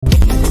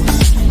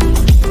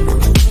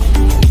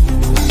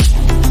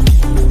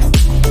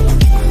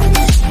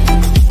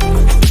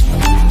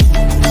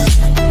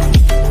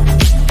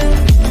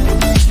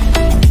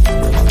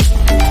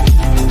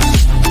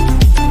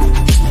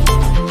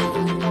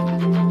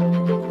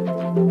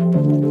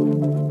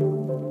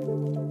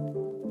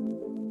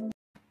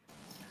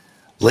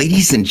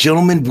Ladies and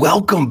gentlemen,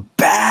 welcome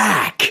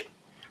back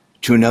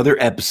to another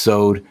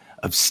episode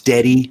of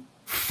Steady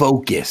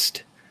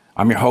Focused.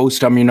 I'm your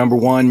host. I'm your number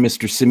one,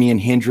 Mr. Simeon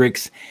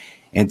Hendricks.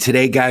 And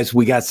today, guys,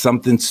 we got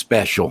something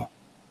special.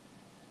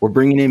 We're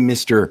bringing in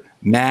Mr.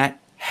 Matt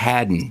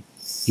Hadden.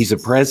 He's the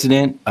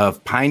president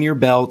of Pioneer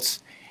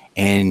Belts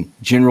and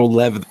General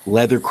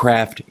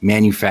Leathercraft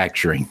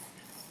Manufacturing.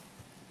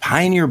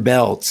 Pioneer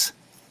Belts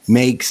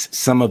makes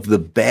some of the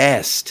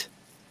best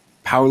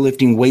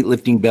powerlifting,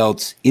 weightlifting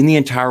belts in the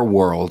entire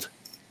world,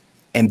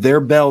 and their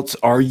belts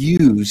are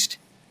used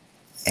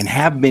and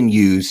have been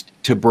used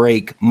to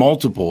break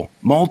multiple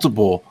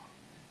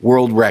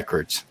world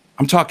records.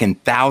 I'm talking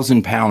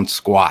 1,000-pound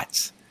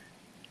squats.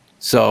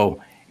 So,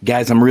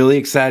 guys, I'm really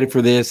excited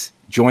for this.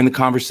 Join the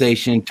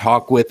conversation,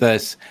 talk with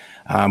us.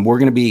 We're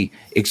going to be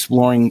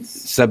exploring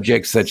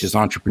subjects such as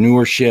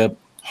entrepreneurship,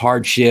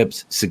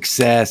 hardships,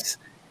 success,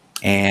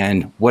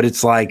 and what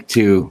it's like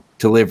to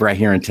live right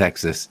here in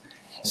Texas.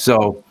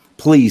 So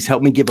please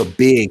help me give a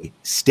big,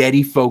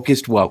 steady,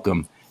 focused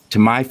welcome to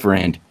my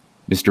friend,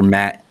 Mr.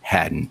 Matt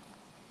Hadden.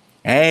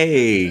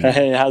 Hey.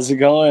 Hey, how's it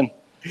going?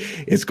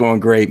 It's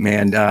going great,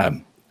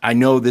 man. I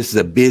know this is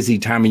a busy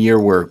time of year.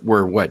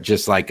 We're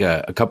just like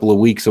a couple of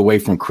weeks away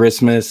from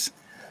Christmas.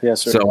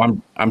 Yes, sir.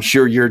 So I'm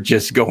sure you're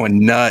just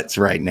going nuts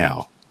right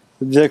now.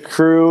 The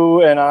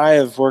crew and I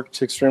have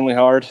worked extremely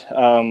hard.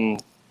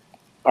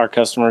 Our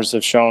customers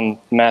have shown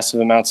massive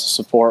amounts of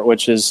support,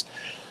 which is,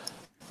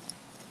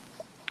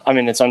 I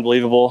mean, it's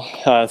unbelievable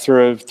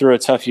through a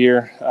tough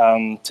year.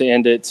 To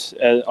end it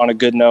on a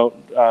good note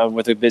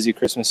with a busy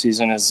Christmas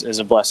season is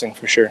a blessing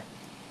for sure.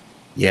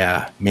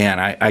 Yeah, man,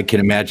 I can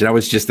imagine. I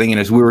was just thinking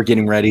as we were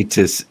getting ready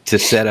to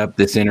set up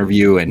this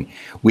interview, and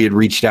we had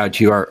reached out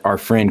to our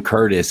friend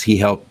Curtis. He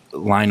helped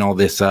line all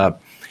this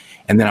up.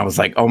 And then I was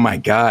like, oh my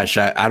gosh,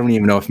 I don't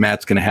even know if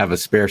Matt's going to have a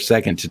spare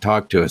second to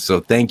talk to us. So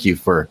thank you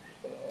for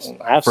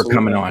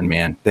coming on,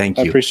 man. Thank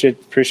you. I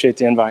appreciate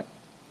the invite.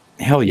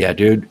 Hell yeah,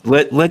 dude.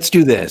 Let's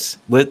do this.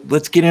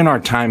 Let's get in our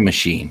time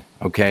machine,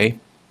 okay?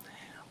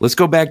 Let's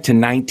go back to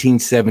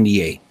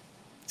 1978,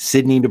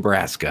 Sydney,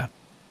 Nebraska.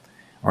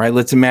 All right,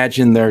 let's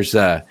imagine there's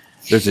a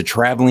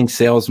traveling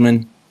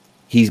salesman.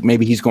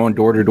 Maybe he's going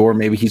door to door,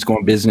 maybe he's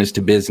going business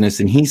to business,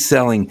 and he's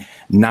selling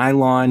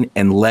nylon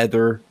and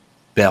leather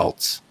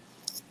belts.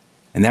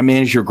 And that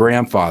man is your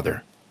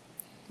grandfather.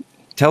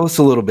 Tell us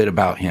a little bit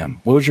about him.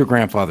 What was your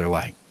grandfather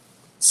like?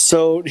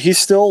 So he's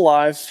still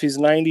alive. He's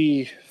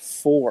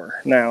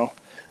 94 now.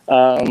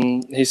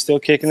 He's still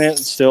kicking it.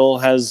 Still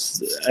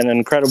has an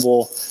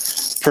incredible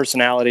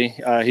personality.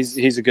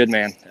 He's a good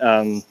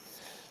man.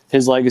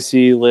 His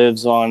legacy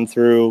lives on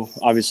through,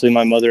 obviously,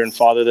 my mother and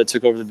father that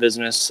took over the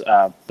business.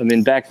 I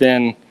mean, back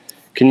then,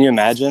 can you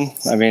imagine?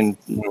 I mean,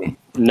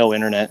 no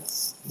internet,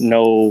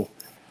 hell,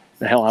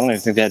 I don't even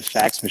think they had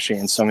fax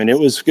machines. So, I mean, it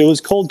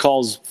was cold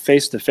calls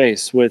face to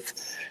face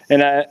with,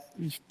 and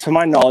to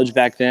my knowledge,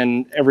 back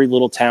then, every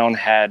little town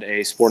had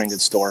a sporting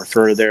goods store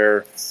for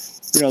their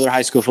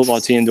high school football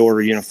team to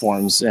order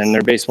uniforms and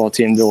their baseball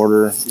team to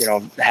order,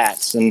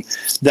 hats and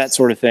that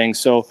sort of thing.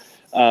 So,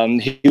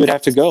 he would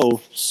have to go,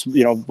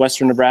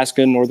 western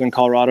Nebraska, northern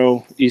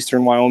Colorado,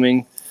 eastern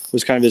Wyoming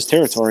was kind of his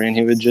territory, and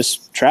he would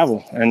just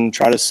travel and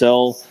try to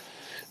sell.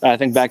 I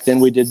think back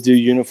then we did do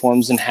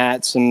uniforms and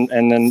hats and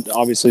then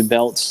obviously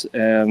belts.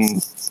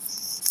 And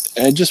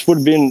it just would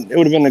have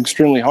been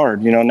extremely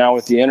hard. Now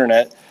with the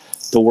internet,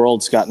 the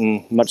world's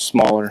gotten much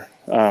smaller.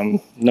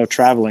 No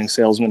traveling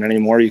salesman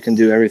anymore. You can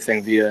do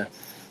everything via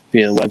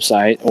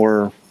website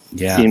or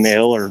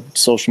email or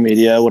social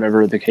media,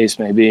 whatever the case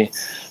may be.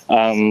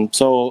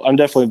 So I'm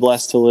definitely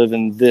blessed to live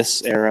in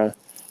this era.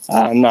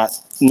 I'm not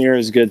near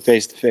as good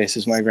face-to-face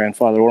as my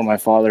grandfather or my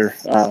father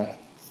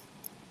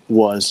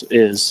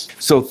is.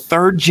 So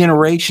third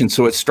generation.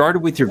 So it started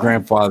with your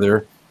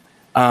grandfather,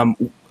 and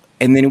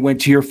then it went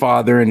to your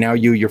father, and now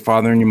your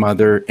father and your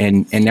mother,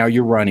 and now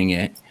you're running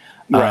it.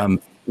 Right.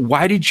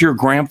 Why did your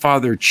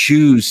grandfather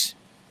choose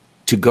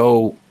to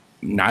go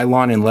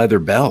nylon and leather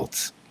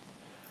belts?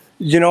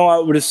 I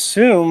would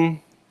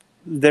assume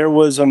there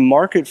was a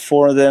market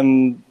for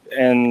them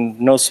and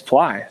no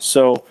supply.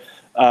 So,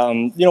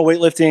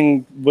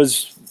 weightlifting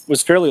was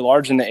fairly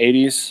large in the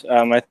 80s.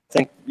 I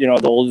think,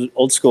 the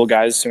old school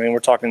guys, I mean, we're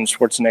talking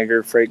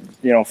Schwarzenegger,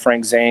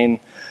 Frank Zane,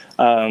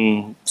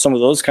 some of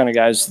those kind of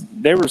guys,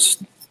 they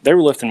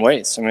were lifting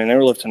weights. I mean, they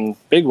were lifting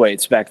big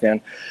weights back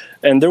then.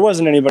 And there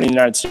wasn't anybody in the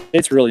United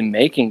States really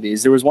making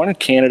these. There was one in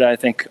Canada, I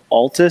think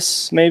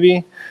Altus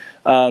maybe.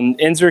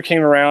 Inzer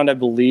came around, I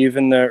believe,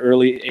 in the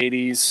early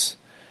 80s.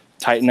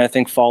 Titan, I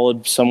think,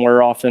 followed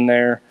somewhere off in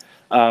there.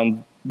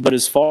 But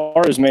as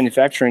far as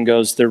manufacturing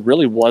goes, there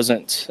really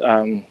wasn't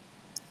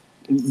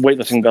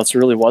weightlifting belts.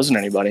 There really wasn't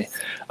anybody.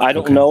 I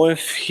don't know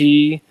if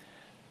he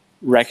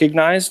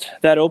recognized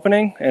that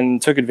opening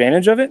and took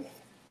advantage of it.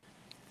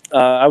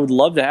 I would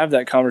love to have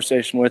that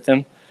conversation with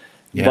him.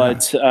 Yeah.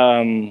 But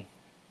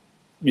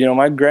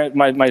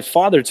my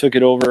father took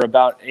it over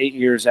about 8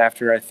 years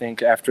after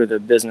the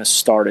business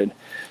started,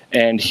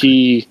 and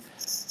he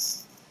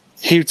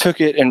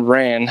took it and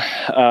ran.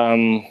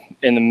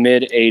 in the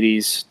mid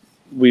 80s,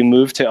 we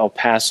moved to El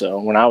Paso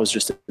when I was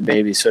just a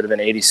baby, so it would have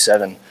been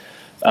 87.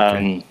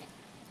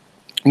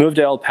 Moved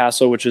to El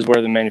Paso, which is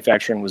where the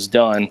manufacturing was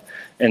done,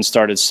 and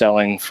started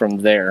selling from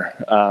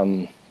there.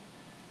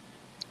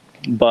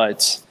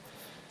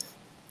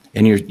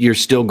 And you're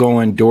still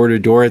going door to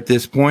door at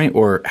this point,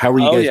 or how are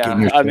you guys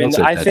getting your sales? I mean,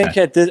 I think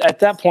at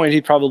that point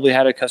he probably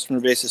had a customer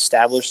base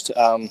established.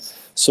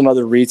 Some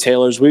other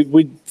retailers,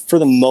 we for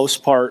the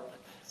most part,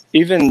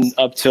 even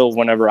up till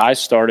whenever I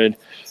started,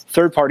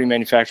 third-party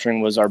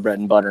manufacturing was our bread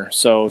and butter.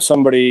 So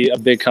a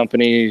big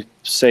company,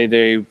 say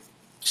they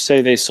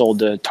sold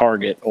to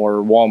Target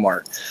or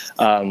Walmart,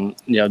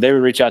 they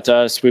would reach out to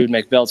us. We would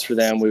make belts for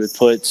them. We would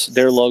put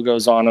their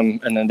logos on them,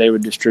 and then they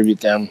would distribute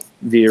them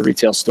via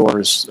retail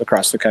stores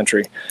across the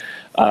country.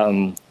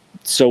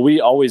 So we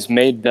always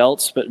made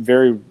belts, but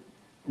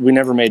we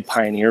never made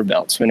pioneer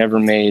belts. We never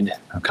made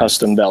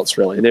custom belts,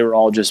 really. They were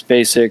all just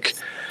basic,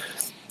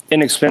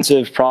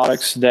 inexpensive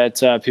products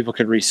that people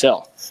could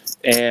resell.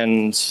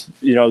 And,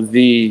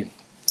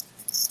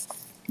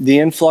 the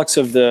influx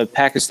of the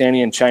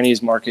Pakistani and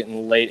Chinese market in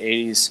the late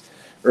 80s,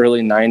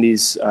 early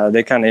 90s,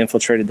 they kind of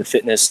infiltrated the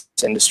fitness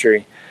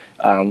industry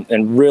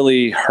and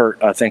really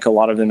hurt, I think, a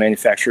lot of the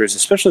manufacturers,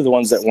 especially the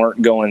ones that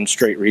weren't going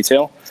straight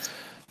retail.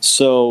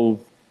 So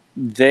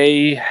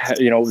my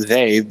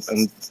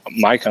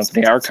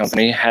company, our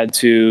company, had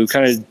to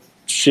kind of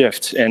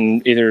shift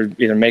and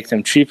either make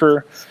them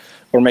cheaper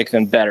or make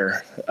them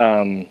better.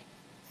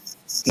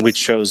 We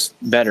chose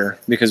better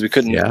because we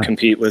couldn't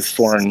compete with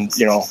foreign,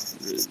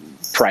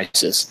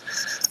 prices.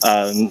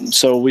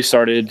 So we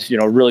started,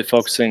 really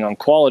focusing on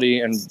quality,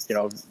 and,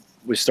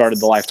 we started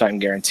the lifetime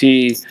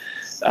guarantee.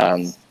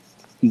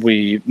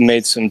 We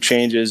made some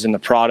changes in the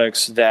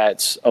products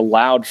that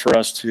allowed for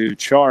us to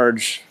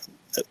charge,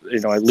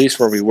 at least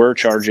where we were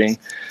charging,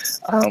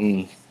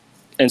 and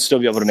still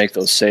be able to make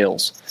those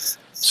sales.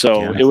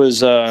 So it was,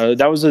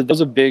 that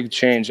was a big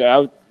change.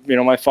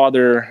 My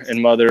father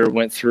and mother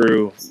went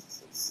through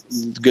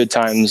good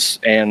times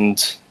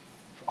and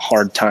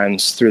hard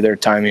times through their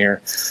time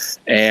here,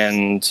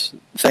 and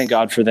thank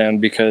God for them,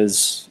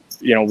 because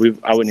I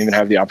wouldn't even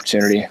have the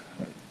opportunity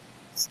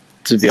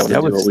to be able to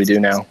do what we do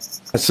now.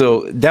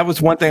 So that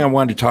was one thing I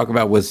wanted to talk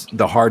about, was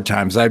the hard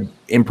times.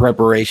 In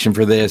preparation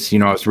for this,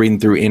 I was reading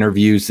through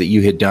interviews that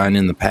you had done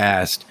in the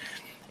past,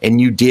 and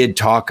you did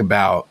talk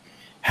about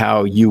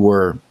how you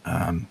were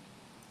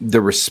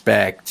the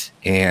respect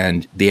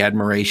and the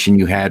admiration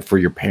you had for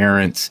your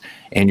parents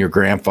and your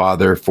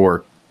grandfather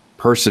for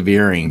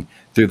persevering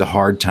through the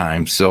hard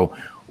times. So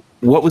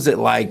what was it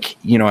like,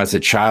 as a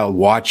child,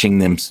 watching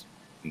them,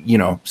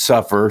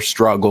 suffer,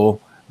 struggle,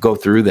 go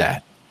through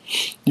that?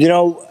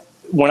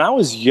 When I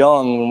was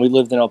young, when we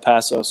lived in El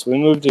Paso, so we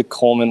moved to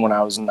Coleman when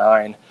I was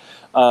 9.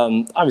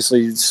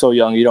 Obviously, so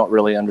young, you don't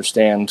really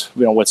understand,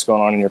 what's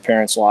going on in your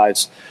parents'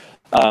 lives.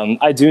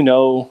 I do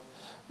know,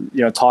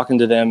 talking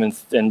to them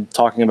and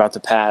talking about the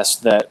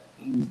past, that,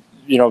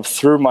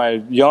 through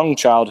my young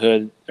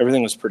childhood,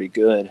 everything was pretty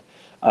good.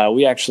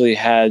 We actually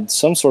had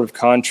some sort of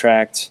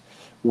contract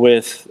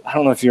with, I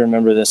don't know if you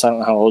remember this, I don't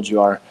know how old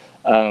you are,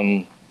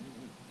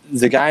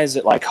 the guys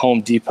at like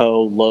Home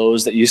Depot,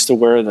 Lowe's, that used to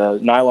wear the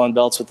nylon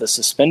belts with the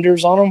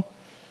suspenders on them.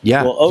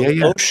 Yeah. Well,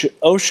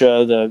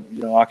 OSHA,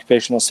 the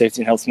Occupational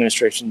Safety and Health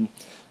Administration,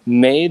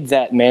 made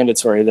that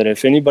mandatory, that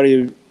if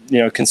anybody,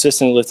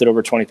 consistently lifted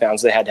over 20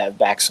 pounds, they had to have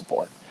back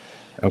support.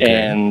 Okay.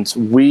 And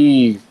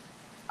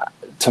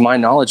to my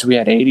knowledge, we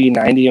had 80,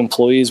 90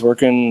 employees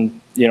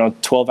working,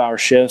 12-hour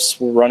shifts.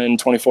 We're running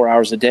 24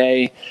 hours a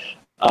day,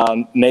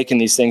 making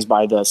these things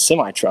by the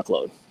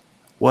semi-truckload.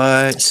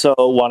 What? So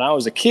when I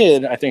was a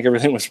kid, I think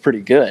everything was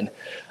pretty good.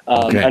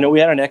 I know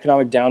we had an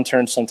economic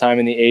downturn sometime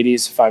in the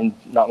 80s, if I'm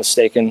not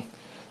mistaken.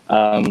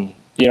 And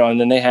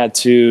then they had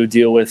to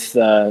deal with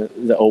the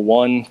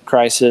 2001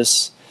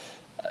 crisis.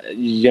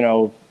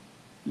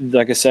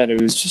 Like I said,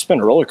 it was just been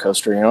a roller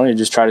coaster. You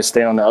just try to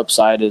stay on the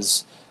upside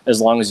as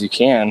long as you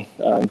can,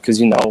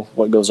 because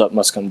what goes up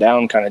must come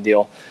down, kind of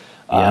deal.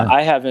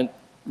 I haven't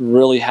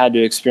really had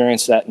to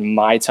experience that in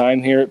my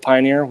time here at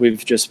Pioneer.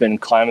 We've just been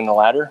climbing the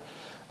ladder.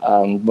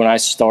 When I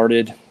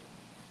started,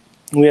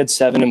 we had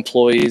 7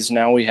 employees.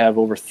 Now we have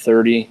over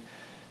 30.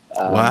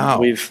 Wow.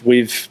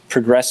 We've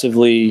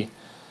progressively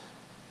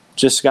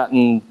just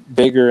gotten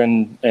bigger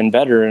and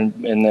better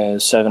in the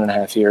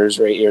 7.5 years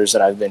or 8 years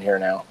that I've been here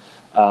now.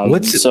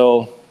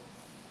 So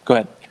go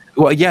ahead.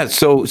 Well, yeah.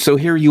 So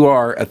here you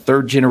are, a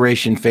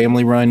 3rd-generation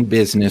family-run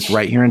business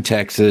right here in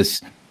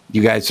Texas.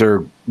 You guys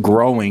are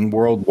growing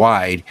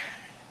worldwide.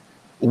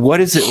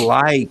 What is it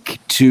like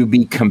to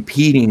be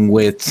competing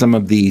with some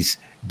of these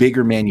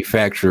bigger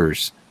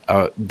manufacturers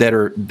that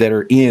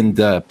are in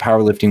the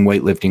powerlifting,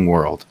 weightlifting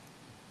world?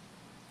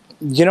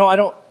 I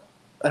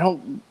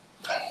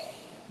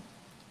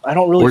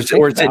don't really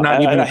think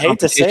about it. I hate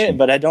to say it,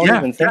 but I don't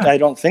even think I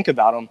don't think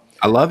about them.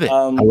 I love it.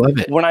 I love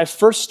it. When I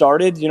first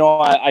started,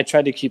 I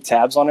tried to keep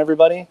tabs on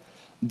everybody,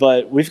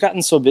 but we've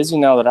gotten so busy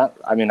now that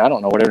I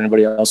don't know what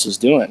everybody else is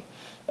doing.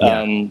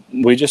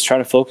 We just try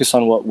to focus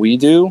on what we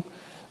do.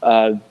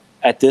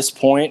 at this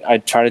point, I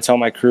try to tell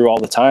my crew all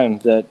the time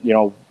that,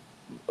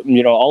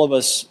 all of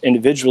us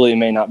individually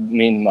may not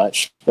mean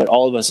much, but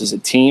all of us as a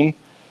team,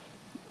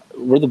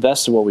 we're the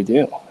best at what we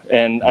do.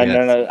 And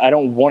I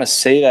don't want to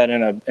say that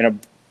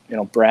in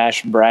a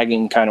brash,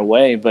 bragging kind of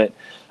way, but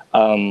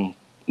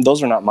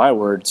those are not my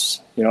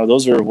words.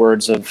 Those are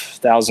words of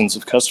thousands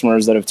of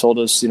customers that have told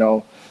us,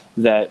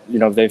 that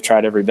they've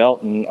tried every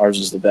belt and ours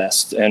is the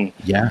best. And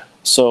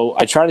so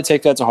I try to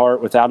take that to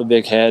heart without a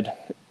big head,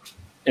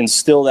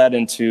 instill that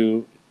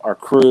into our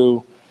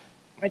crew,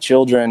 my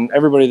children,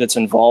 everybody that's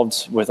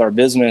involved with our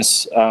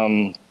business.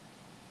 We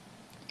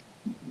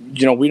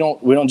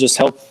don't just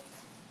help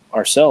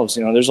ourselves.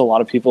 There's a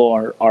lot of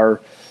people,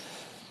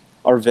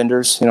 our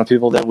vendors,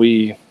 people that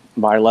we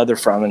buy leather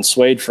from and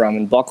suede from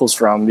and buckles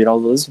from.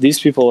 These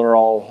people are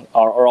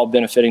all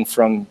benefiting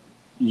from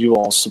you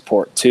all's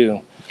support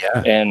too.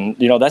 Yeah. And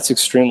that's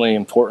extremely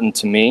important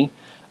to me.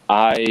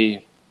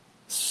 I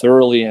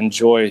thoroughly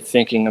enjoy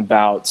thinking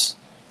about,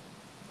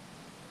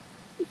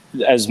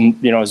 as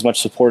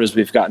much support as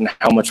we've gotten,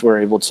 how much we're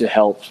able to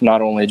help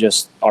not only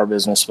just our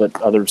business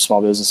but other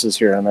small businesses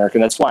here in America.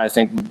 And that's why I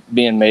think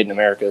being made in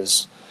America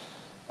is,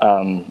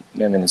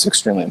 it's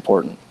extremely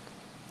important.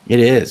 It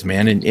is,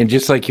 man, and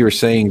just like you were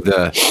saying,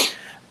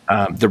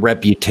 the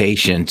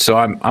reputation. So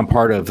I'm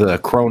part of the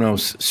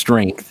Kronos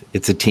Strength.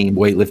 It's a team,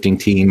 weightlifting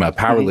team, a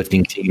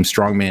powerlifting team,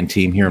 strongman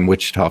team here in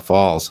Wichita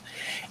Falls,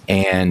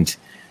 and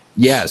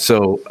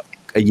so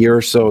a year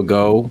or so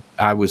ago,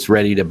 I was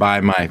ready to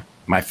buy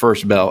my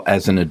first belt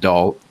as an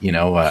adult.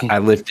 I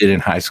lifted in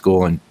high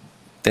school and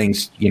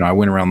things, I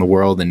went around the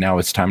world, and now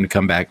it's time to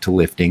come back to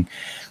lifting.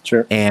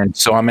 Sure. And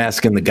so I'm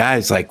asking the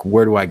guys, like,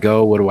 where do I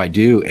go? What do I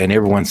do? And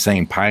everyone's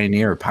saying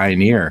Pioneer.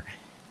 I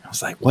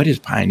was like, what is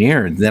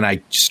Pioneer? And then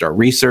I start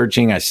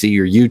researching. I see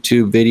your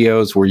YouTube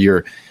videos where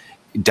you're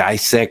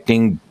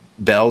dissecting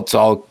belts,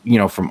 all,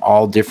 from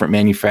all different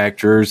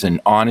manufacturers, and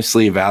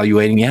honestly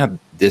evaluating,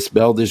 this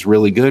belt is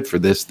really good for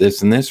this,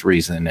 and this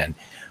reason. And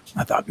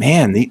I thought,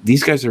 man,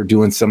 these guys are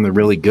doing something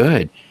really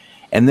good.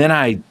 And then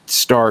I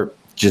start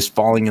just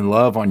falling in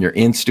love on your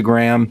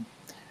Instagram.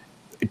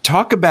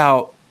 Talk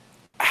about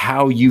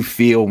how you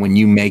feel when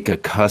you make a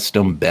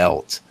custom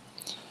belt,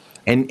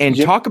 and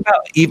talk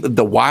about even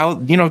the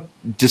wild,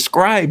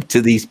 describe to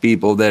these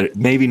people that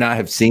maybe not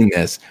have seen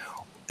this,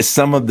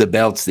 some of the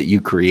belts that you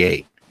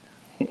create.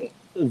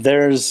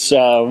 There's,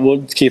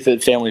 we'll keep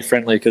it family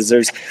friendly, because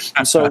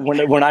so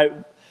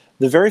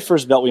the very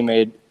first belt we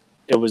made,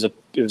 it was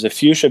a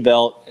fuchsia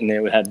belt, and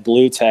it had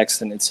blue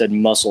text, and it said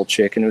Muscle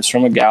Chick, and it was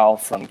from a gal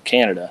from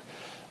Canada.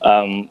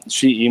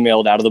 She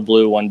emailed out of the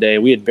blue one day.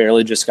 We had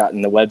barely just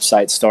gotten the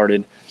website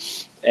started,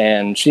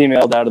 and she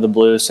emailed out of the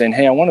blue saying,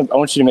 "Hey, I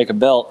want you to make a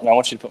belt, and I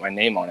want you to put my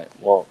name on it."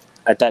 Well,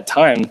 at that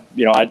time,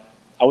 I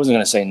wasn't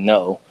going to say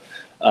no,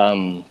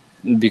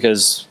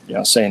 because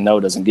saying no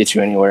doesn't get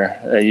you anywhere.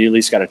 You at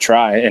least got to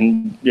try.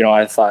 And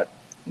I thought,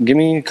 give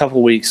me a couple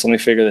of weeks, let me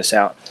figure this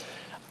out.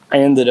 I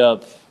ended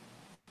up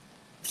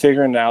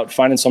figuring it out,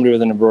 finding somebody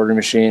with an embroidery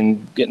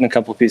machine, getting a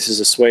couple of pieces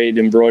of suede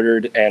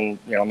embroidered, and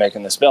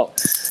making this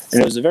belt.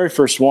 And it was the very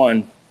first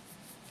one,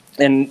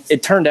 and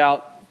it turned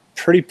out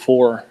pretty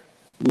poor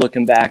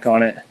looking back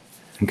on it.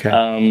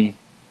 Okay.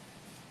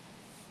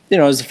 It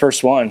was the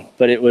first one,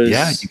 but it was,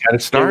 you got to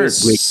start.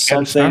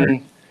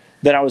 Something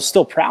that I was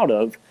still proud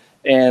of.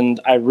 And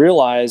I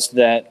realized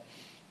that,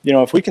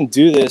 if we can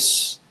do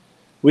this,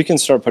 we can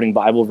start putting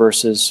Bible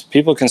verses.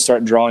 People can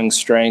start drawing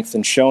strength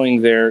and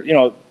showing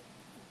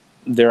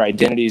their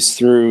identities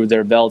through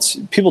their belts.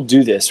 People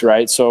do this,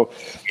 right? So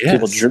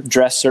people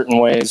dress certain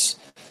ways.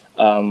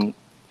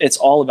 It's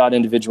all about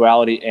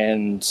individuality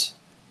and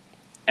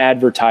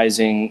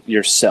advertising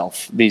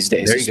yourself these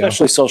days,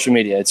 especially social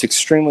media. It's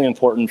extremely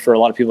important for a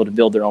lot of people to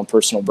build their own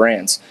personal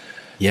brands.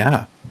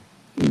 Yeah.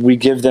 We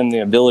give them the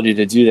ability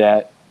to do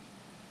that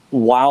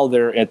while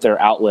they're at their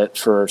outlet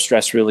for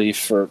stress relief,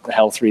 for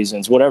health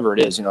reasons, whatever it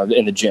is,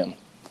 in the gym.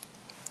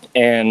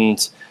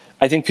 And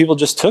I think people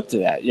just took to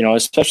that,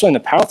 especially in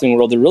the powerlifting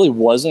world. There really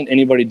wasn't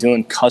anybody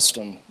doing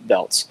custom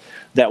belts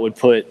that would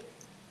put,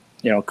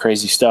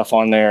 crazy stuff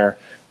on there,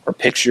 or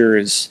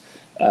pictures,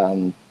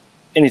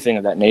 anything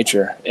of that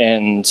nature.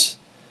 And,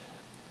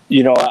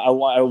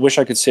 I wish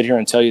I could sit here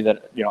and tell you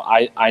that,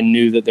 I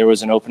knew that there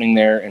was an opening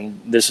there,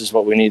 and this is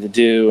what we need to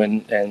do,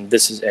 and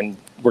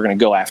we're going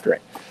to go after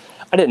it.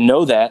 I didn't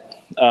know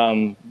that.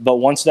 But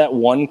once that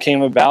one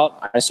came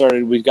about,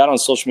 we got on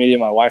social media.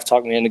 My wife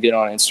talked me into getting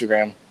on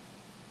Instagram.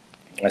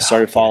 I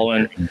started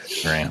following.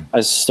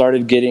 I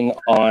started getting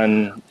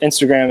on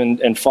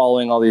Instagram and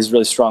following all these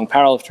really strong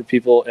powerlifter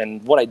people.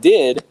 And what I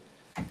did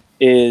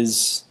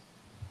is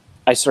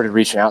I started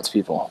reaching out to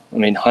people.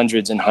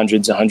 Hundreds and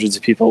hundreds and hundreds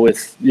of people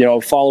with,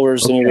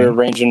 followers anywhere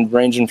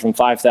ranging from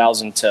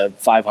 5,000 to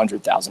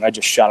 500,000. I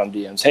just shot them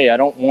DMs. Hey, I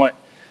don't want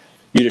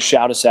you to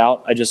shout us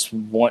out. I just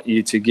want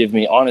you to give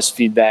me honest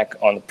feedback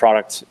on the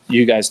product.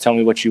 You guys tell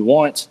me what you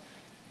want.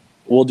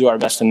 We'll do our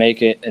best to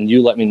make it, and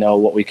you let me know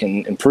what we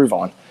can improve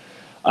on.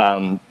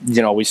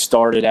 We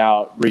started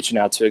out reaching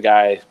out to a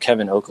guy,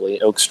 Kevin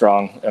Oakley, Oak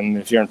Strong.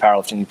 If you're in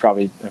powerlifting, you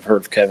probably have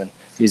heard of Kevin.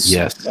 He's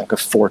like a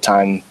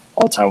 4-time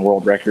all-time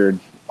world record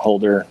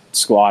holder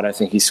squat. I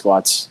think he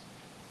squats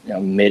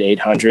mid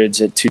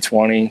 800s at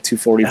 220,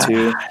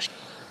 242.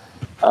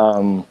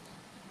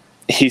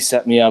 He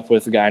set me up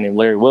with a guy named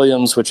Larry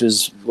Williams, which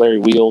is Larry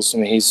Wheels. I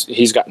mean,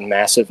 he's gotten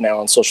massive now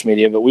on social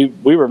media, but we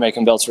were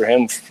making belts for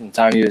him from the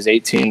time he was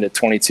 18 to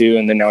 22,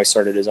 and then now he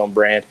started his own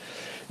brand.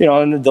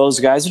 And those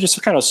guys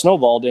just kind of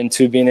snowballed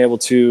into being able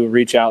to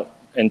reach out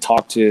and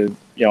talk to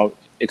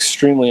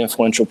extremely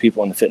influential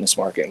people in the fitness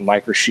market.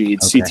 Mike Rashid,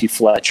 CT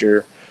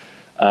Fletcher.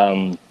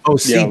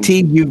 CT,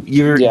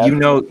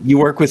 you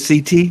work with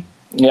CT?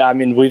 Yeah, I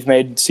mean, we've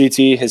made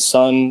CT, his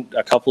son,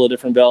 a couple of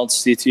different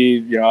belts. CT,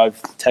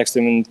 I've texted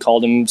him and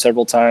called him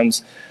several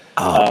times.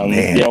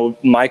 Man.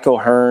 Mike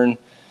O'Hearn,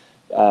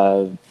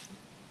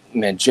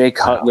 Jay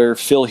Cutler,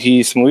 Phil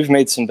Heath. We've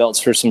made some belts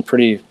for some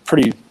pretty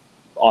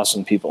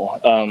awesome people.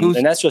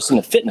 And that's just in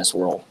the fitness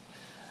world.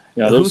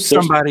 Who's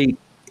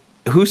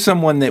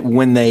someone that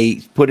when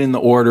they put in the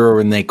order or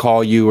when they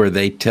call you or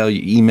they tell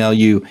you, email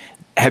you,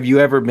 have you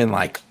ever been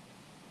like,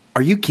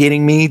 are you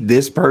kidding me?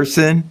 This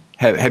person?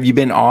 Have you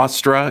been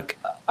awestruck?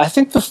 I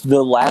think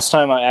the last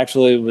time I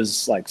actually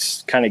was like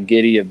kind of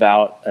giddy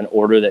about an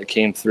order that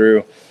came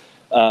through,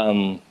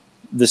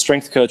 the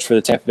strength coach for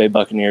the Tampa Bay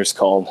Buccaneers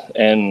called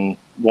and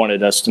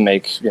wanted us to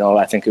make,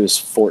 I think it was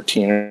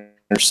 14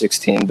 or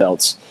 16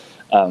 belts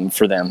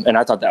for them. And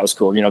I thought that was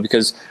cool,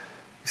 because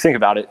think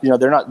about it,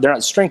 they're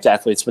not strength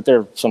athletes, but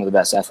they're some of the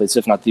best athletes,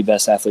 if not the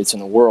best athletes in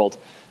the world.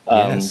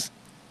 Yes.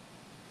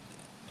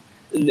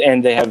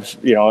 And they have,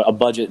 a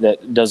budget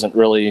that doesn't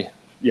really,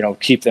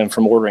 keep them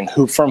from ordering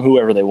from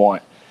whoever they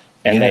want.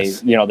 And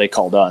they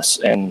called us,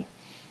 and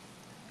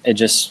it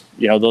just,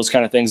 those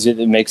kind of things, it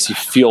makes you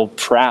feel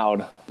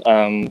proud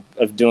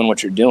of doing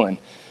what you're doing.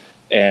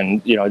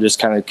 And, it just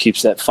kind of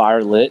keeps that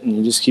fire lit and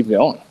you just keep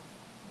going.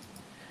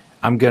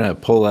 I'm going to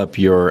pull up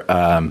your,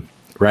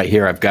 right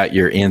here. I've got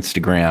your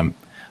Instagram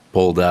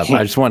pulled up.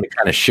 I just want to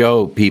kind of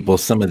show people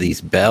some of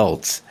these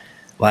belts.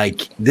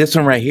 Like this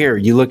one right here.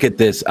 You look at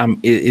this.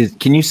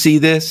 Can you see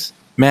this,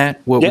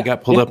 Matt? What we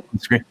got pulled up on the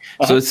screen?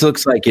 So this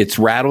looks like it's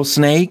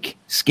rattlesnake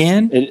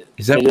skin. It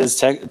is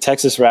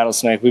Texas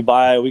rattlesnake. We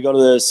go to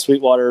the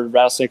Sweetwater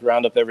Rattlesnake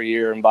Roundup every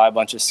year and buy a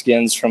bunch of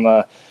skins from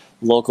a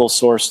local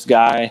sourced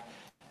guy,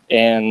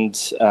 and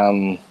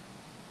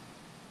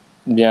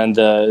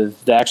the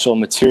actual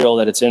material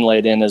that it's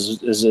inlaid in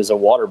is a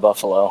water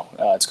buffalo.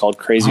 It's called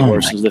Crazy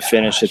Horse is the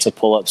finish. It's a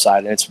pull-up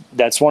side, and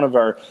that's one of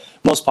our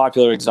most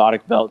popular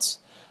exotic belts.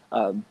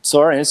 So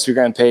our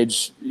Instagram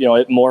page,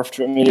 it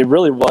morphed. I mean, it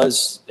really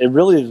was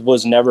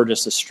never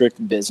just a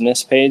strict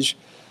business page.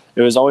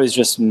 It was always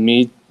just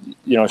me,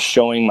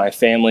 showing my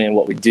family and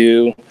what we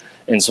do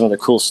and some of the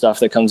cool stuff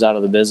that comes out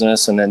of the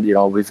business. And then,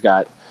 we've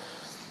got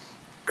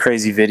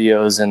crazy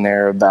videos in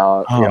there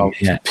about,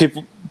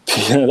 people.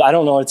 I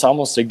don't know. It's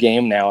almost a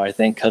game now. I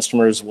think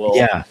customers will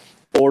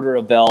order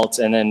a belt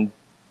and then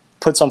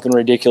put something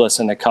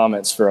ridiculous in the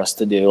comments for us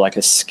to do, like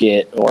a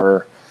skit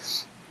or,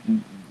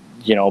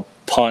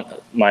 punt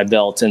my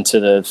belt into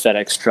the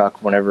FedEx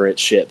truck whenever it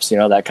ships,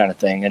 that kind of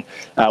thing. And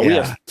we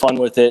have fun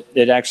with it.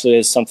 It actually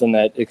is something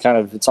that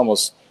it's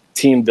almost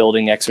team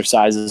building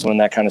exercises when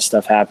that kind of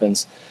stuff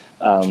happens.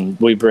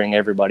 We bring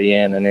everybody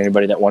in, and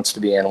anybody that wants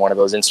to be in one of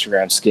those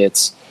Instagram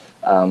skits,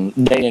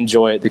 they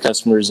enjoy it. The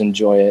customers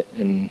enjoy it.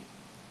 And,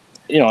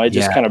 it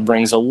just kind of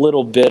brings a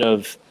little bit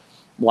of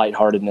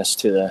lightheartedness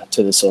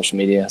to the social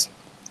media.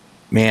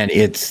 Man,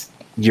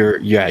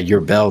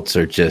 your belts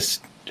are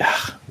just,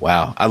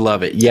 wow. I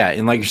love it. Yeah.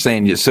 And like you're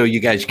saying, so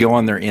you guys go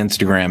on their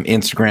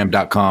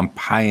Instagram.com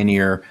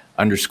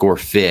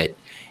pioneer_fit,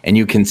 and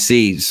you can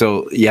see.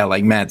 So yeah,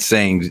 like Matt's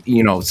saying,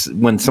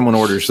 when someone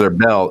orders their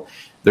belt,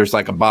 there's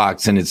like a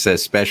box and it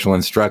says special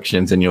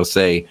instructions, and you'll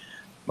say,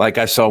 like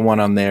I saw one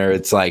on there,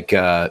 it's like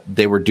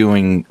they were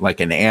doing like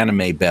an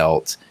anime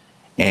belt,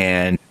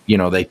 and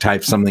they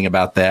typed something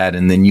about that,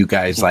 and then you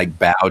guys like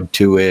bowed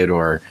to it,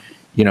 or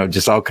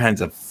just all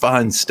kinds of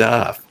fun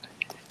stuff.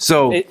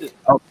 So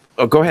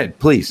go ahead,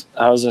 please.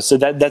 I was gonna say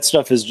that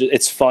stuff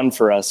it's fun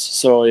for us.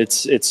 So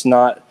it's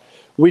not,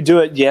 we do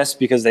it, yes,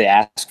 because they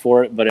ask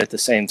for it, but at the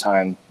same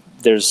time,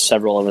 there's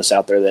several of us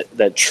out there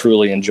that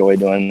truly enjoy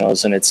doing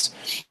those, and it's,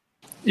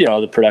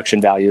 the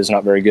production value is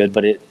not very good,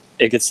 but it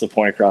gets the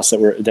point across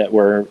that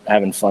we're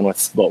having fun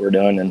with what we're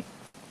doing, and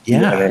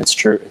it's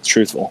true. It's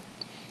truthful.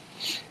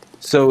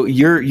 So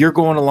you're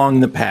going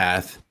along the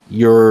path.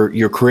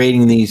 You're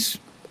creating these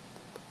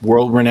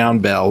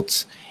world-renowned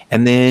belts,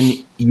 and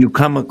then you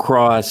come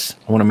across.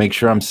 I want to make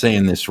sure I'm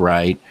saying this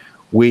right.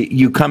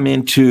 You come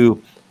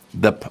into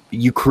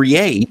you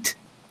create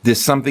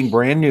this something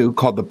brand new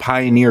called the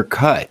Pioneer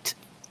Cut.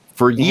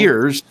 For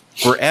years,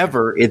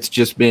 forever, it's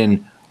just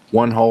been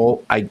one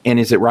hole. And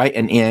is it right?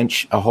 An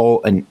inch, a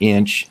hole, an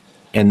inch,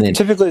 and then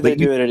typically they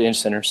do it at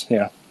inch centers.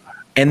 Yeah.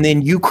 And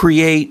then you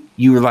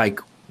were like,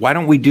 Why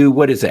don't we do,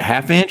 what is it,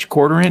 half inch,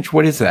 quarter inch?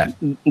 What is that?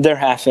 They're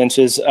half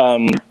inches.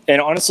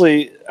 And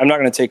honestly, I'm not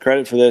going to take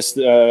credit for this.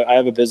 I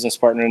have a business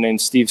partner named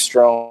Steve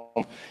Strom.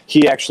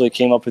 He actually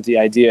came up with the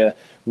idea.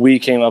 We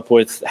came up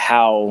with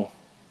how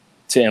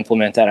to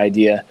implement that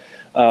idea.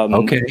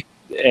 Okay.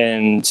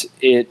 And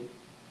it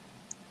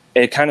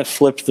kind of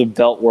flipped the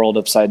belt world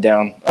upside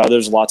down.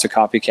 There's lots of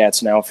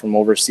copycats now from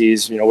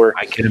overseas. We're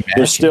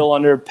still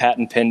under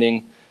patent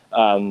pending.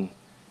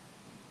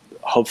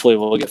 Hopefully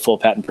we'll get full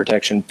patent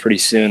protection pretty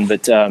soon,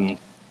 but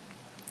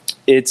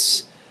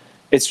it's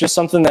just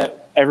something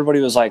that everybody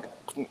was like,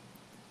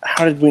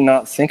 how did we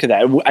not think of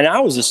that? And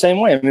I was the same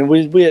way. I mean,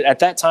 we at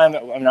that time,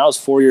 I was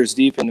 4 years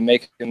deep into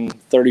making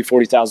 30,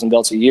 40,000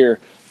 belts a year.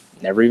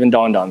 Never even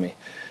dawned on me.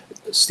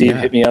 Steve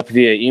hit me up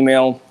via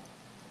email,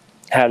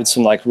 had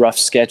some like rough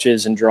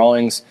sketches and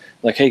drawings.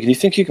 Like, hey, do you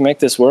think you can make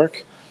this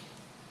work?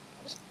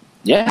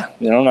 Yeah,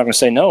 I'm not going to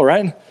say no,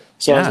 right?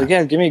 So I was like,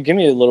 yeah, give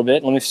me a little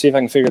bit. Let me see if I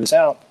can figure this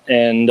out.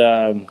 And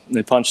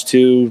they punched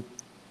 2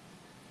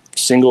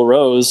 single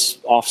rows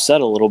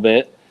offset a little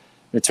bit.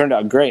 It turned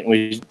out great. And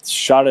we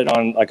shot it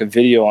on like a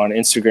video on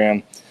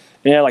Instagram.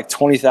 It had like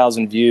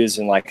 20,000 views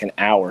in like an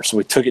hour. So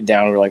we took it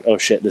down. We were like, oh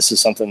shit, this is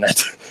something that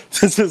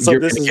you're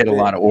going to get a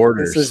lot of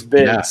orders. This is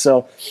big. Yeah.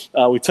 So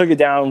we took it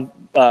down,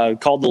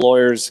 called the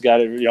lawyers,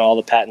 got it, all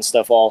the patent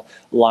stuff all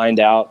lined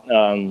out.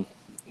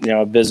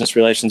 Business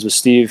relations with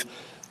Steve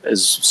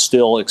is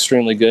still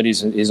extremely good.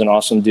 He's an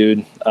awesome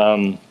dude.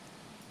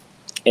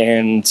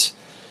 And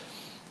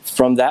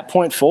from that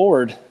point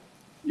forward,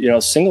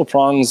 single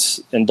prongs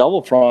and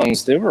double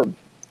prongs, they were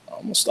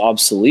almost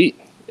obsolete.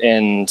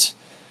 And,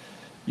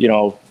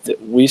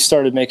 we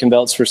started making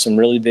belts for some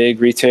really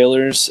big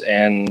retailers.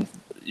 And,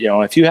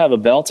 if you have a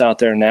belt out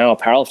there now, a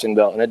powerlifting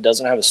belt, and it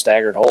doesn't have a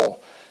staggered hole,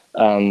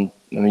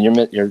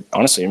 you're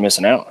honestly, you're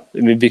missing out.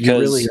 Because you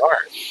really are.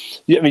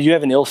 You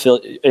have an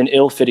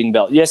ill-fitting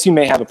belt. Yes, you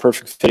may have a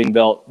perfect fitting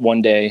belt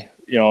one day,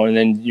 and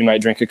then you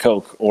might drink a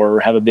Coke or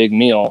have a big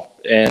meal,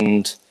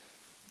 and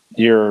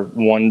your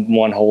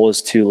one hole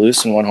is too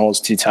loose and one hole is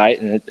too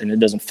tight, and it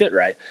doesn't fit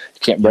right. You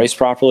can't brace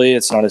properly.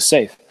 It's not as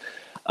safe.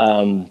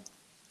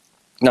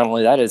 Not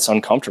only that, it's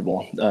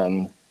uncomfortable.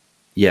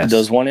 Yes,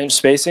 those 1 inch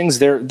spacings,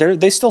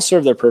 they still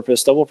serve their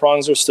purpose. Double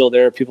prongs are still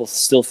there. People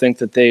still think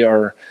that they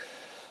are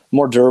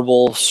more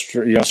durable,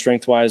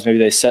 strength wise. Maybe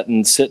they sit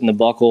in the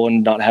buckle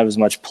and not have as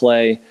much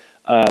play.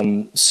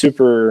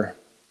 Super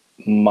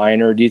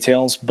minor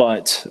details,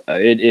 but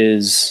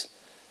it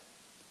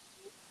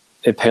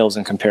pales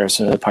in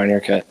comparison to the Pioneer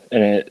Cut.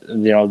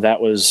 And that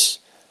was,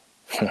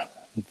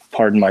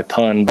 pardon my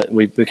pun, but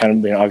we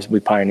kind of, obviously we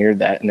pioneered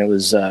that, and it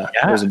was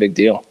a big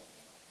deal.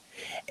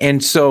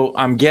 And so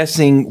I'm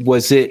guessing,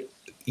 was it,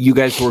 you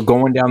guys were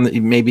going down,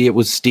 maybe it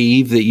was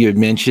Steve that you had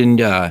mentioned,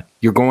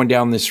 you're going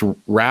down this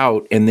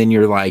route, and then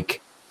you're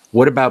like,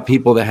 what about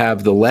people that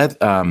have the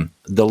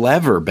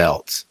lever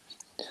belts?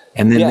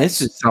 And then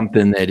this is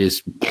something that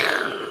is.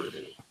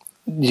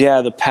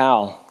 Yeah, the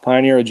PAL,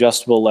 Pioneer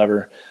Adjustable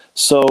Lever.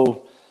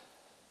 So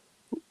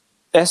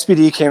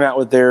SBD came out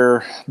with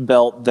their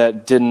belt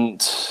that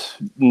didn't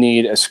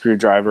need a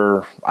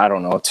screwdriver, I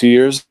don't know, 2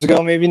 years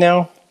ago, maybe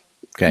now.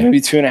 Okay.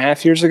 Maybe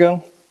 2.5 years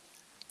ago.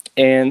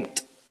 And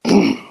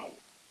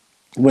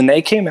when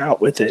they came out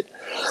with it,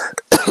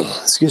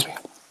 excuse me,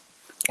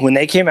 when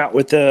they came out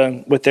with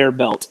their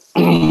belt,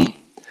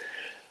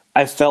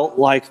 I felt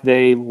like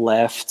they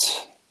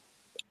left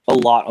a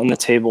lot on the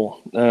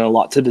table, a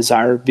lot to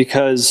desire,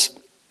 because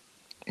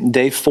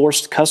they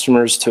forced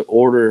customers to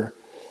order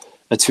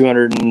a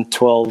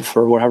 212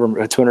 or whatever,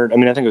 a 200. I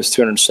mean, I think it was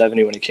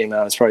 270 when it came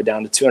out. It's probably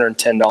down to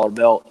 $210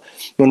 belt,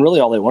 when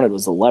really all they wanted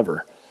was the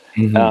lever.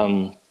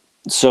 Mm-hmm.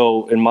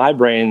 So in my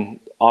brain,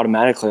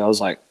 automatically, I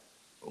was like,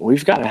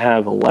 we've got to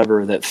have a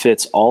lever that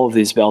fits all of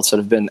these belts that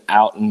have been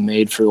out and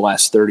made for the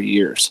last 30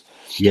 years.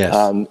 Yes.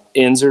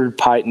 Inzer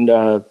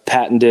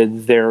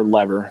patented their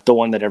lever, the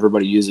one that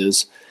everybody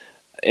uses.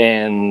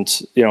 And,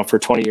 for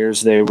 20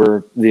 years, they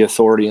were the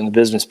authority in the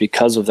business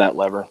because of that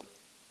lever.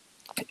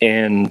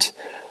 And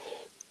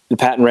the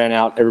patent ran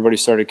out. Everybody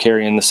started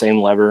carrying the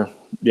same lever,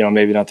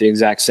 maybe not the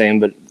exact same,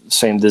 but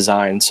same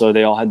design. So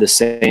they all had the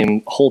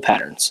same hole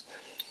patterns.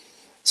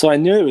 So I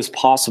knew it was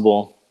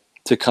possible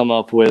to come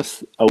up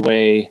with a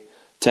way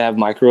to have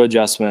micro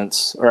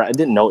adjustments, or I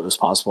didn't know it was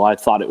possible. I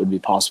thought it would be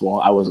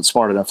possible. I wasn't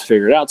smart enough to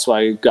figure it out. So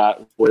I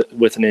got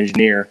with an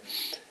engineer,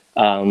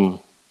 and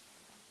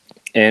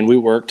we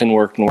worked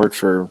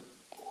for,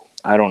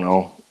 I don't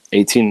know,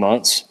 18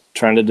 months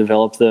trying to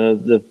develop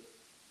the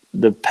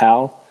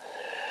PAL.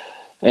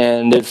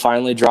 And it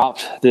finally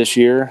dropped this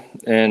year.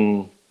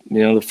 And,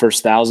 the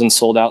first 1,000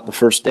 sold out the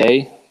first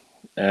day.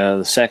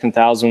 The second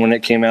 1,000, when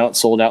it came out,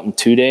 sold out in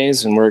 2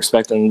 days. And we're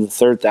expecting the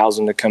third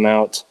 1,000 to come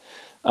out,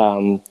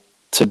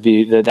 to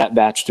be that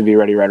batch to be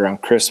ready right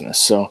around Christmas.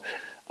 So,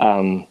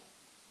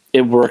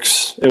 it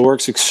works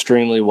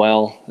extremely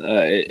well.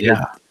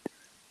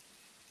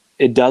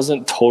 It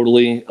doesn't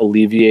totally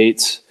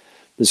alleviate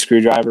the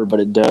screwdriver, but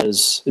it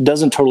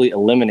doesn't totally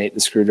eliminate the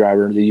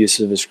screwdriver, the use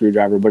of a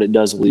screwdriver, but it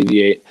does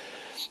alleviate.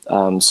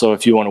 So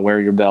if you want to wear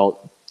your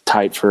belt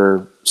tight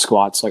for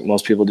squats like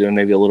most people do, and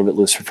maybe a little bit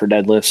looser for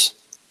deadlifts,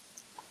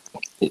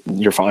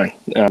 you're fine.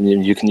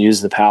 You can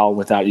use the PAL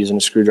without using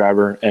a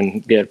screwdriver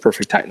and get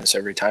perfect tightness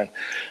every time.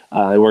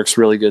 It works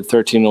really good.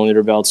 13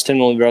 millimeter belts, 10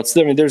 millimeter belts.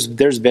 I mean,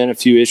 there's been a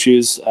few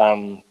issues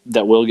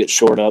that will get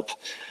shored up,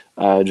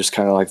 just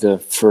kind of like the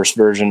first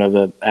version of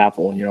the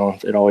Apple. You know,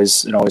 it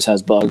always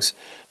has bugs,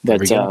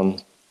 but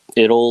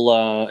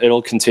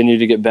it'll continue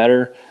to get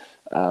better.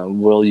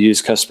 We'll use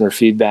customer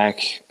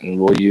feedback, and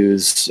we'll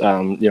use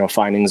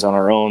findings on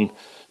our own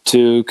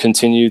to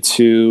continue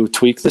to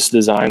tweak this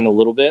design a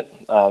little bit,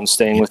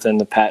 staying within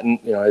the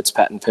patent. You know, it's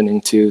patent pending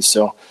too,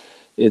 so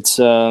it's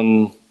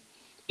been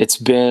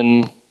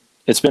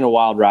a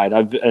wild ride.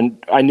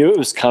 I knew it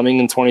was coming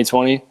in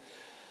 2020.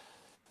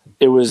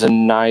 It was a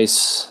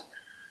nice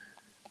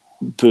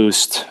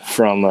boost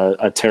from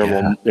a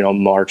terrible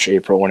March,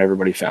 April, when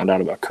everybody found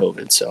out about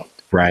COVID. So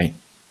right.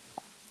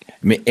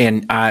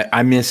 And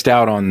I missed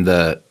out on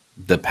the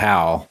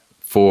PAL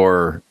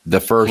for the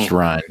first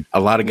run.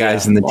 A lot of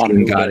guys in the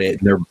team got it,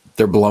 and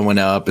they're blowing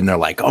up, and they're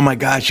like, "Oh my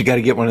gosh, you got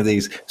to get one of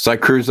these." So I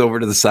cruise over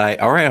to the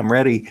site. All right, I'm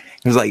ready.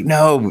 He was like,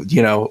 "No,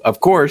 of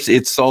course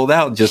it's sold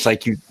out. Just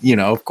like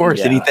of course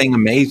anything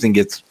amazing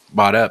gets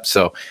bought up."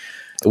 So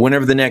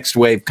whenever the next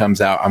wave comes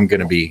out, I'm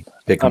going to be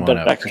picking one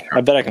up. I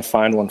bet I can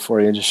find one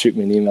for you. Just shoot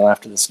me an email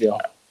after this deal.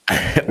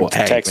 Well,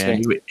 hey, text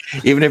man, me.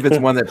 Even if it's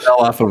one that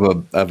fell off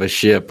of a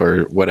ship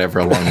or whatever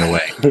along the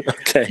way.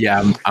 Okay.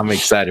 Yeah, I'm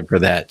excited for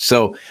that.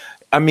 So,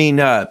 I mean,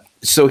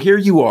 so here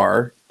you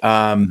are.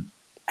 So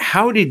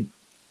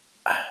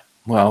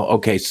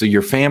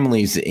your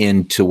family's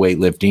into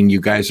weightlifting. You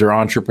guys are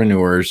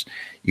entrepreneurs.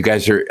 You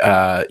guys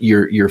are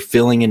you're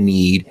filling a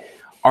need.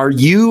 Are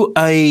you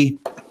a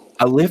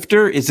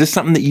lifter? Is this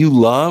something that you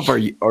love?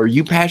 Are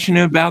you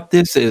passionate about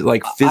this?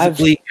 Like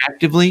physically,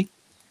 actively?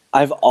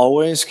 I've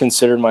always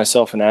considered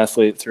myself an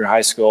athlete through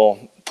high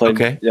school.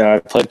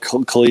 I played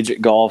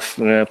collegiate golf,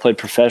 and then I played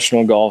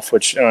professional golf,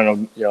 which I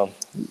don't know,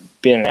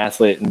 being an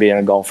athlete and being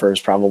a golfer is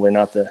probably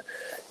not the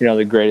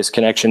greatest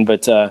connection,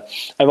 but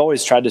I've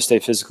always tried to stay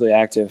physically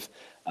active.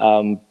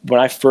 When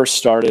I first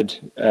started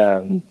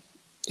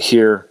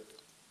here,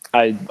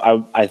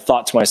 I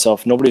thought to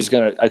myself, nobody's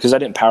going to, because I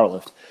didn't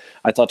powerlift.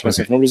 I thought to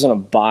myself, nobody's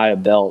going to buy a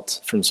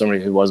belt from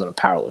somebody who wasn't a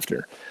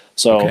powerlifter.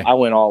 So I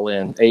went all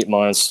in. 8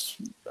 months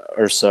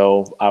or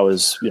so, I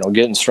was,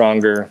 getting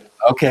stronger.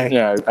 Okay.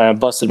 I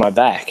busted my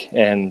back,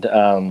 and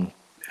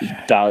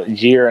about a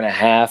year and a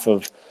half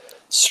of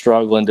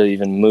struggling to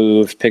even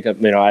move, pick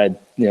up. I had,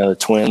 the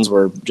twins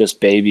were just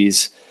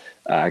babies.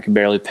 I could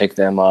barely pick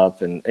them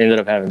up, and ended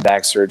up having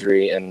back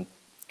surgery. And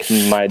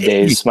my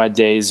days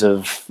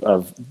of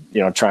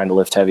trying to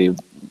lift heavy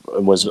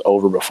was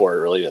over before it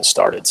really even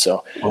started.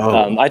 So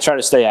I try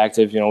to stay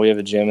active. We have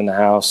a gym in the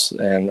house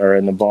or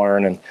in the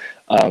barn,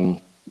 and I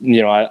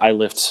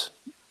lift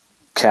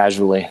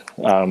casually,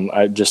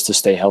 just to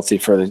stay healthy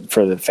for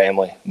the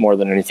family more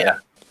than anything. Yeah.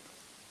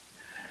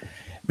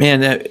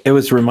 Man, it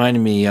was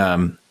reminding me,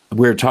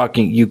 we were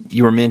talking,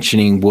 you were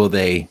mentioning, will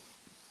they,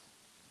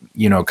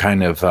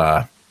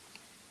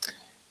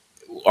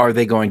 are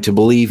they going to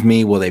believe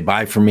me? Will they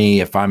buy from me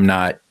if I'm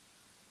not,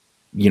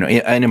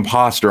 an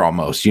imposter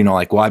almost,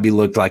 like, well, I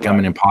looked like I'm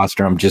an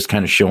imposter. I'm just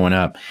kind of showing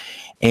up.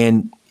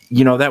 And,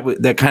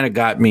 that kind of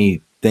got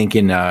me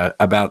thinking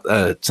about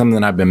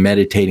something I've been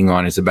meditating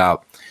on, is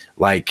about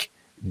like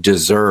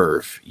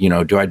deserve,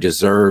 do I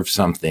deserve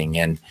something?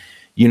 And,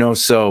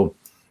 so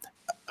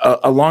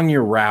along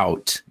your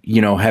route,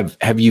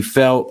 have you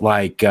felt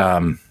like,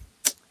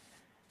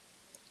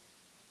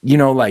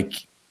 like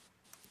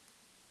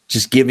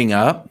just giving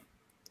up,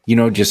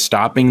 just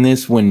stopping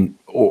this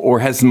or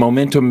has the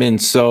momentum been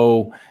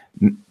so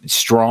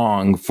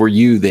strong for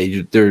you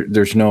that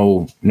there's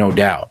no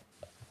doubt?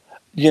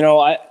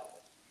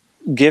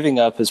 Giving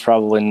up is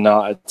probably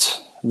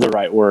not the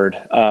right word.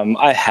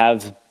 I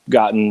have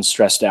gotten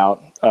stressed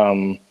out,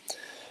 and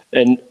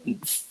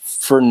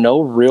for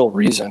no real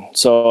reason.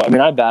 So, I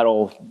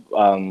battle,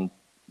 not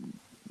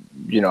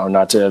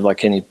to have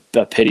like a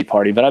pity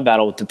party, but I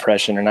battle with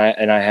depression, and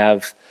I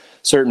have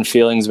certain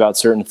feelings about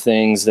certain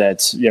things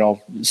that,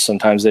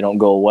 sometimes they don't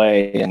go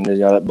away, and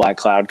that black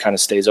cloud kind of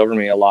stays over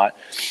me a lot.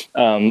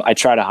 I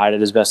try to hide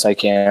it as best I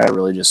can. I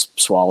really just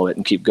swallow it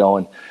and keep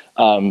going.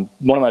 One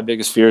of my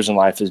biggest fears in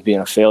life is being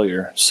a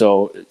failure.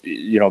 So,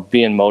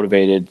 being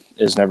motivated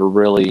is never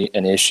really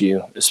an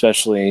issue,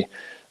 especially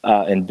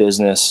in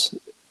business.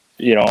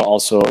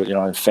 Also,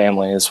 in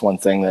family is one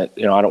thing that,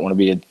 I don't want to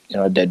be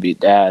a deadbeat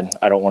dad.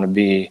 I don't want to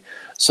be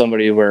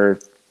somebody where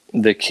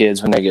the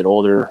kids, when they get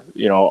older,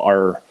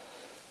 are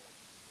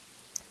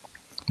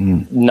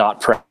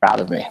not proud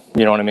of me.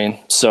 You know what I mean?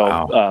 So,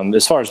 wow.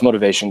 As far as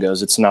motivation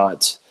goes, it's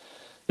not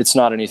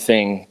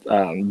anything,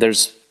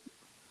 there's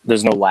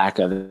no lack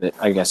of it,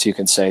 I guess you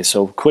could say.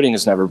 So quitting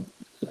is never,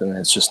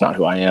 it's just not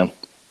who I am.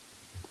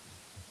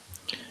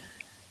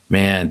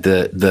 Man,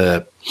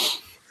 the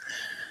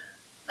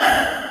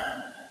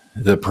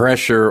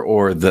pressure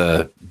or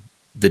the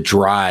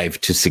drive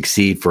to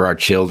succeed for our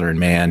children,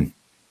 man,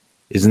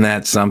 isn't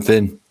that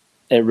something?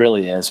 It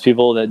really is.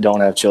 People that don't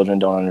have children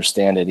don't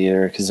understand it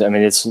either. Cause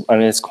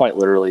it's quite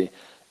literally,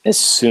 as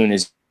soon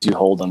as you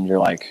hold them, you're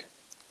like,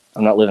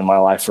 I'm not living my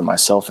life for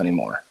myself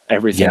anymore.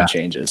 Everything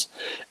changes,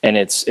 and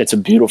it's a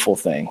beautiful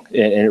thing.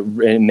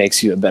 It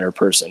makes you a better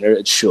person, or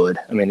it should.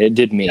 I mean, it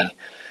did me.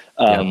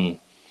 And,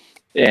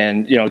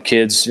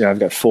 kids, I've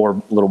got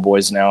 4 little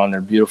boys now, and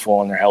they're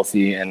beautiful and they're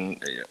healthy,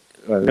 and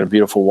I've got a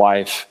beautiful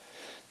wife,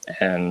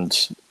 and,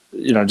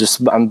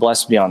 I'm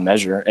blessed beyond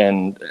measure.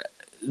 And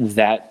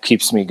that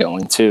keeps me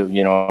going too.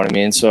 You know what I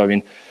mean? So,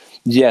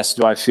 yes.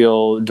 I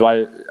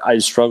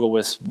struggle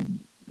with,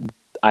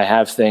 I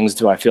have things.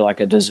 Do I feel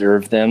like I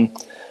deserve them?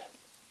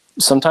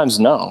 Sometimes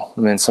no.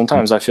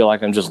 Sometimes I feel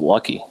like I'm just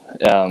lucky.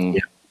 And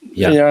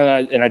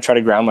I try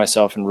to ground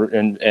myself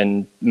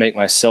and make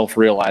myself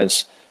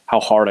realize how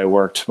hard I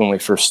worked when we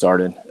first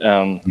started.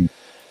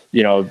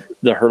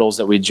 The hurdles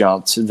that we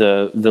jumped,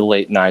 the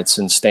late nights,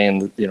 and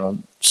staying,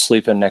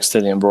 sleeping next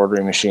to the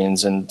embroidery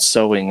machines and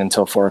sewing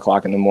until 4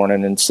 o'clock in the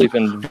morning, and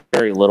sleeping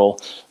very little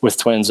with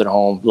twins at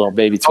home, little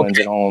baby twins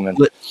at home. And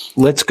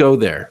let's go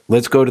there.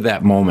 Let's go to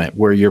that moment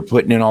where you're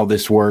putting in all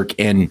this work,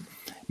 and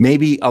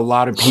maybe a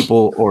lot of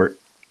people, or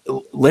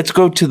let's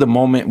go to the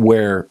moment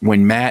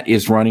when Matt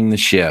is running the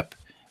ship,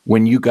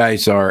 when you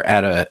guys are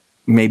at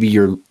maybe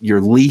your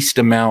least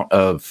amount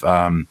of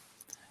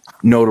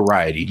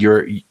notoriety.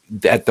 You're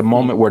at the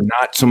moment where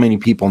not so many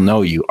people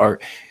know you.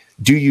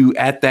 Do you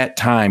at that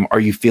time, are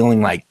you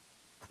feeling like,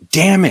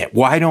 damn it,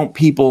 why don't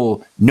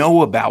people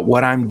know about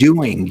what I'm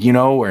doing?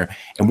 And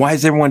why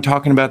is everyone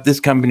talking about this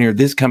company or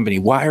this company?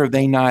 Why are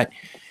they not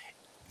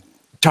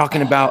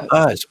talking about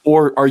us?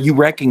 Or are you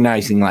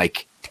recognizing,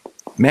 like,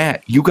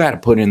 Matt, you got to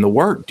put in the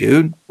work,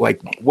 dude?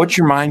 Like, what's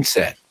your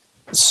mindset?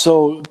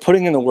 So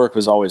putting in the work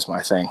was always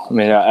my thing.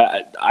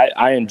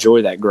 I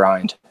enjoy that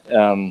grind.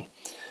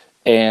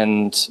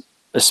 And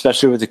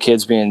especially with the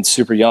kids being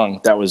super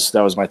young, that was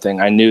my thing.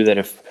 I knew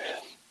that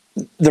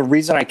the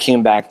reason I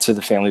came back to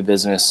the family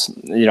business,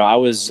 I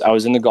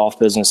was in the golf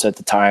business at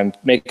the time,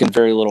 making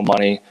very little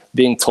money,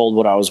 being told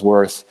what I was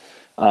worth,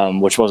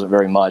 which wasn't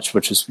very much,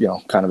 which is,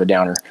 kind of a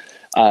downer.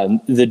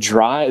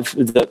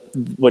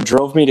 What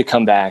drove me to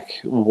come back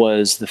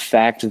was the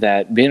fact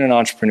that being an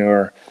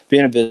entrepreneur,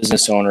 being a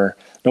business owner,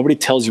 nobody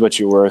tells you what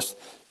you're worth.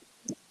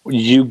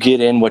 You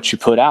get in what you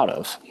put out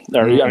of,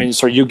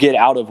 you get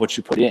out of what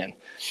you put in.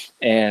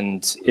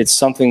 And it's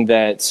something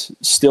that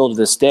still to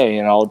this day,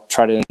 and I'll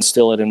try to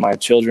instill it in my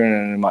children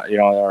and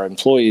our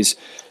employees.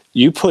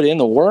 You put in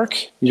the work,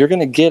 you're going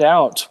to get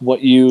out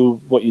what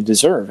you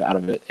deserve out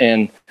of it.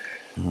 And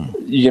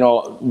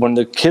when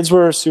the kids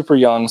were super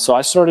young, so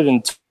I started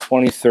in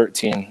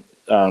 2013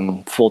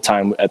 full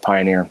time at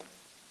Pioneer.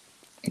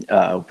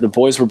 The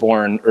boys were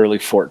born early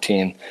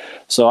 14,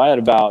 so I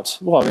had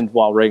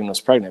while Reagan was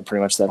pregnant,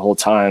 pretty much that whole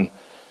time.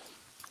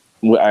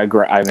 I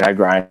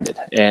grinded,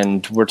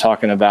 and we're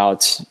talking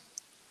about,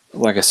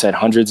 like I said,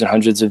 hundreds and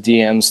hundreds of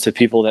DMs to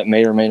people that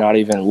may or may not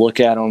even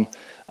look at them,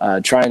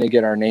 trying to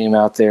get our name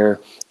out there.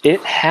 It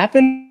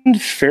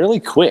happened fairly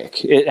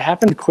quick. It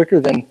happened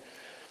quicker than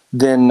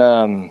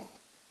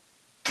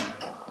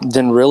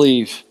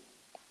really,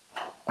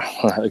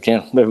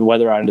 again,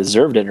 whether I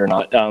deserved it or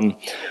not.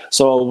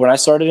 So when I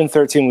started in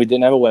 13, we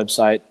didn't have a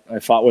website. I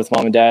fought with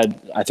mom and dad.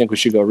 I think we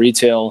should go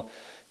retail.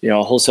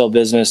 Wholesale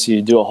business,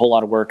 you do a whole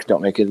lot of work,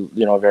 don't make it,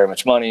 very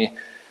much money.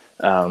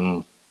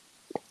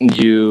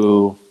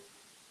 You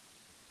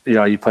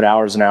put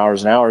hours and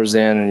hours and hours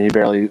in, and you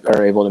barely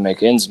are able to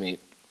make ends meet.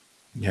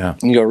 Yeah.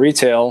 You go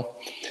retail,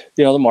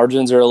 the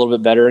margins are a little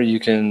bit better. You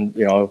can,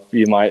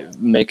 you might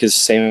make the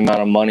same amount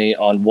of money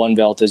on one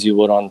belt as you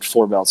would on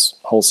 4 belts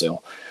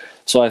wholesale.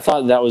 So I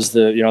thought that was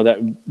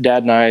that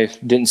Dad and I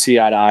didn't see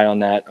eye to eye on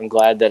that. I'm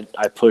glad that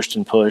I pushed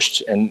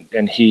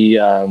and he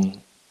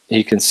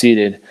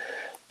conceded.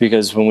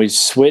 Because when we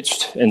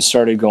switched and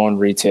started going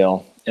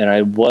retail, and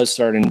I was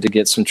starting to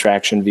get some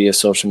traction via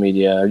social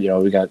media,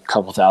 we got a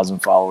couple thousand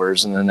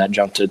followers, and then that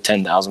jumped to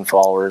 10,000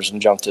 followers,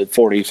 and jumped to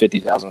 40,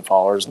 50,000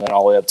 followers, and then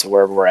all the way up to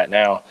wherever we're at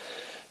now.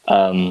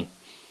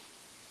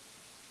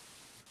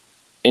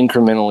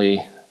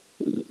 Incrementally,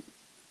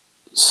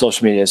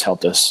 social media has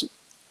helped us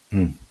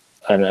an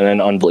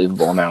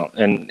unbelievable amount.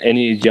 And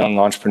any young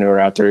entrepreneur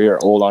out there,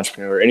 or old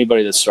entrepreneur,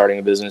 anybody that's starting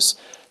a business,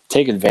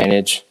 take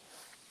advantage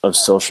of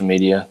social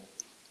media,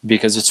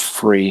 because it's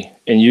free,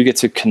 and you get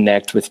to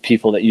connect with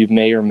people that you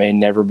may or may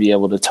never be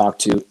able to talk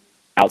to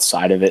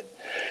outside of it,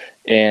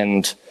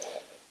 and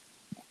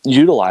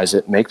utilize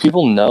it. Make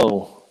people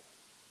know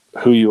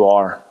who you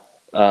are.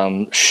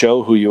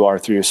 Show who you are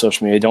through your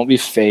social media. Don't be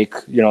fake.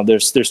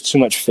 There's too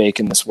much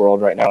fake in this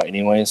world right now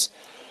anyways.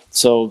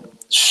 So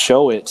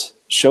show it.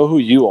 Show who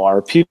you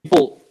are.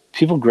 People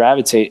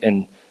gravitate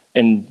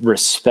and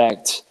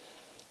respect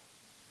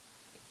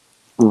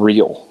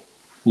real.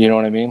 You know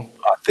what I mean?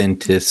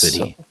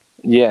 Authenticity. So,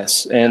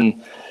 yes.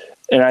 And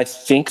I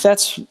think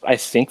that's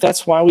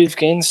why we've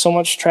gained so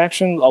much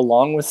traction,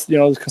 along with,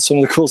 some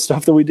of the cool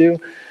stuff that we do.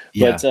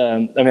 Yeah.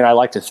 But I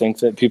like to think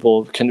that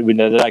people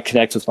that I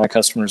connect with my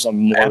customers on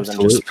more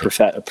than just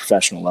a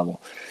professional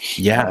level.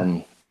 Yeah.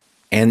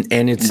 And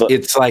it's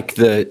like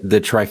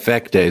the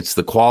trifecta. It's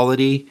the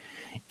quality,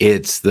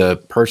 it's the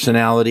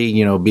personality,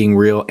 you know, being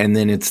real, and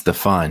then it's the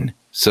fun.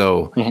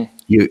 So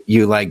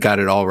you like got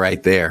it all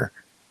right there.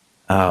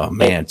 Oh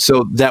man.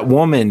 So that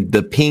woman,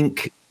 the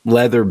pink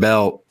leather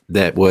belt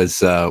that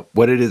was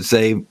what did it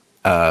say?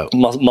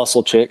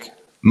 Muscle chick.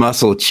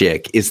 Muscle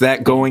chick. Is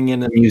that going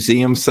in a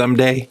museum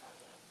someday?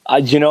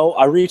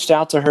 I reached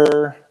out to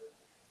her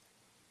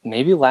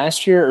maybe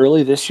last year,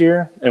 early this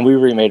year, and we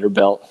remade her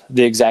belt,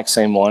 the exact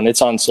same one.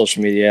 It's on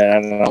social media.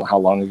 I don't know how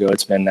long ago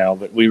it's been now,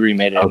 but we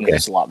remade it, and it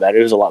was a lot better.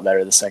 It was a lot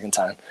better the second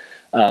time.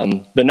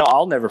 But no,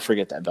 I'll never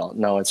forget that belt.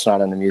 No, it's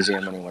not in the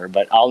museum anywhere,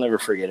 but I'll never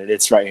forget it.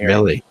 It's right here.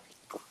 Really?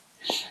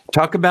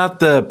 Talk about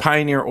the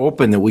Pioneer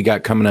Open that we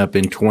got coming up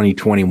in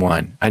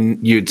 2021.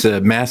 It's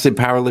a massive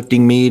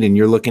powerlifting meet, and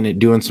you're looking at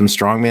doing some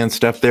strongman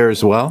stuff there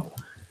as well?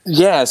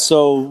 Yeah,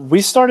 so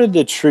we started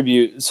the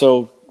tribute.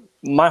 So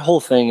my whole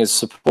thing is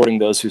supporting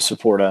those who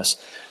support us.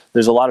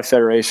 There's a lot of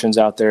federations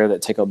out there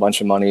that take a bunch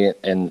of money,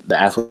 and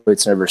the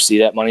athletes never see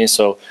that money.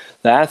 So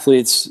the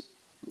athletes,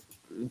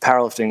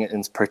 powerlifting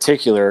in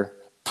particular,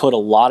 put a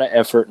lot of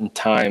effort and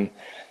time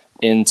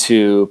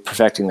into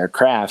perfecting their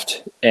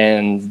craft,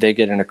 and they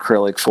get an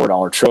acrylic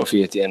 $4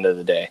 trophy at the end of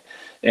the day.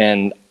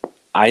 And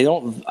I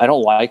don't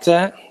like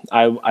that.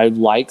 I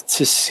like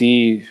to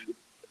see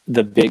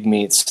the big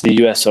meets, the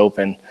US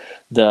Open,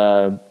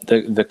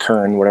 the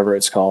Kern, whatever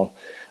it's called,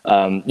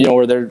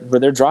 where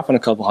they're dropping a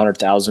couple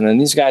 $100,000, and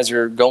these guys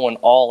are going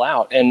all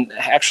out and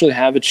actually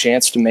have a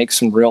chance to make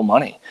some real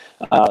money.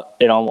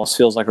 It almost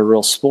feels like a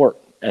real sport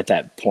at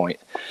that point.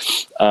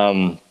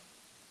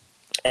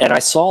 And I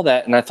saw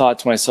that, and I thought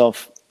to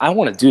myself, I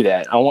want to do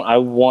that. I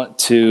want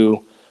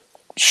to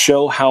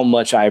show how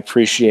much I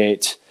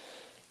appreciate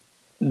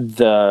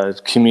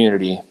the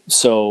community.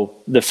 So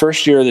the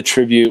first year of the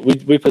tribute,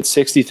 we put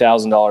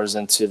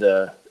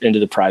 $60,000 into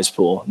the prize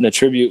pool. And the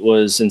tribute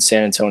was in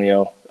San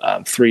Antonio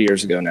 3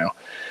 years ago now.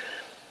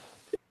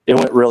 It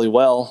went really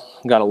well.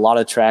 Got a lot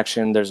of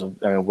traction.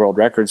 World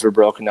records were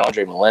broken.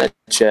 Andre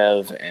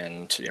Milenichev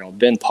and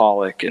Ben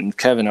Pollock and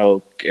Kevin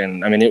Oak,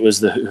 and it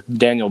was the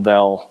Daniel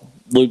Bell,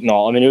 Luke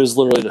Knoll. It was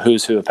literally the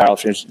who's who of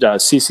powerlifting.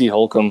 CC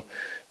Holcomb,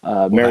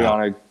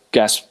 Mariana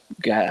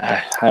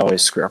I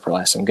always screw up her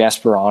last name.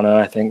 Gasparana,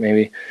 I think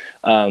maybe.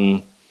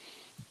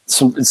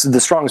 It's the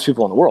strongest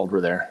people in the world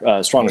were there.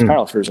 Strongest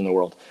powerlifters in the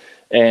world,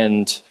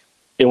 and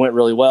it went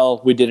really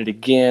well. We did it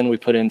again. We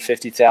put in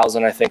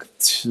 50,000, I think,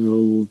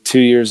 two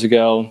years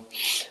ago.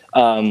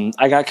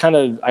 I got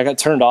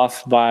turned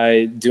off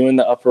by doing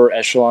the upper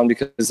echelon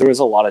because there was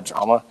a lot of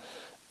drama.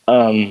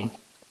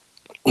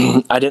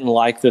 I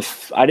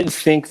didn't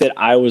think that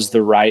I was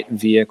the right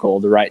vehicle,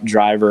 the right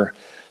driver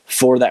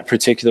for that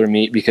particular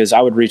meet, because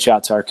I would reach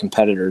out to our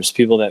competitors,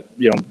 people that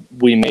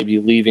we may be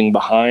leaving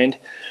behind,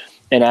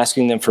 and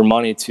asking them for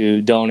money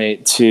to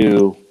donate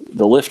to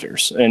the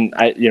lifters. And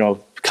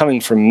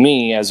coming from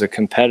me as a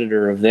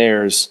competitor of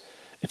theirs,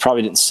 it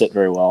probably didn't sit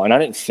very well. And I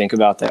didn't think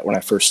about that when I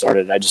first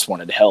started. I just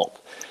wanted to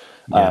help.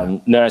 Yeah.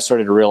 Then I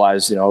started to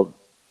realize,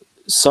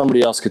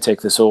 somebody else could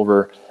take this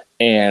over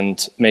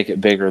and make it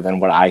bigger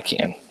than what I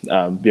can,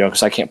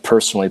 because I can't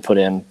personally put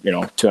in,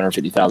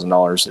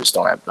 $250,000. I just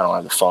don't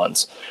have the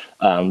funds.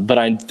 But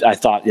I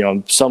thought,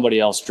 somebody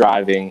else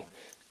driving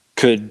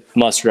could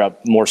muster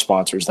up more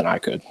sponsors than I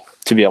could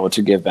to be able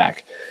to give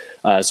back.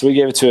 So we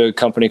gave it to a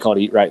company called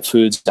Eat Right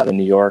Foods out of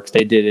New York.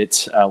 They did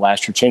it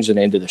last year, changed the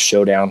name to the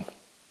Showdown.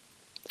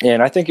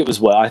 And I think it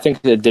was well. I think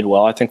it did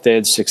well. I think they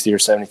had $60,000 or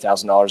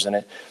 $70,000 in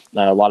it.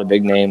 A lot of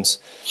big names.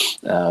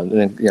 And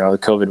then, the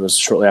COVID was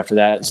shortly after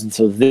that.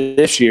 So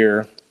this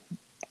year,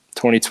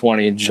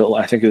 2020,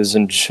 I think it was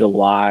in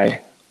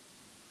July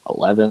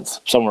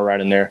 11th, somewhere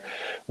right in there,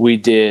 we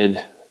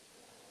did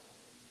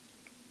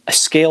a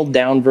scaled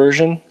down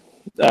version.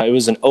 It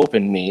was an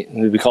open meet.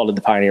 We called it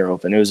the Pioneer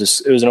Open. It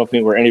was an open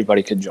meet where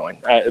anybody could join.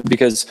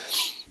 Because,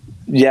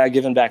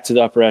 giving back to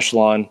the upper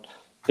echelon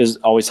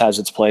always has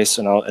its place,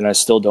 and I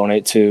still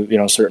donate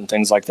to certain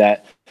things like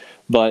that.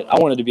 But I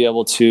wanted to be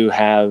able to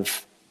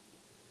have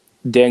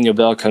Daniel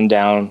Bell come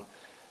down,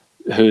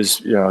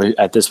 who's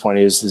at this point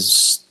is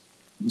his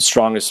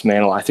strongest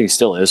man. I think he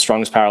still is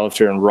strongest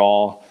powerlifter in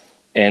raw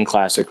and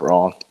classic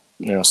raw.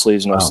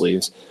 Sleeves, no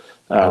sleeves,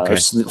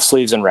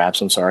 sleeves and wraps.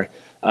 I'm sorry.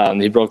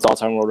 He broke the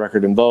all-time world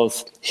record in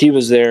both. He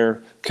was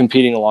there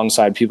competing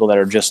alongside people that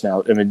are just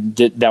now.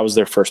 That was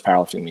their first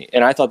powerlifting meet,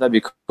 and I thought that'd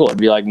be cool. It'd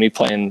be like me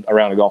playing a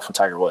round of golf with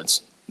Tiger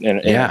Woods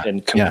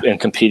and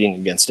competing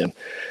against him.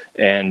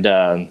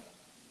 And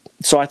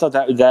so I thought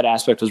that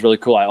aspect was really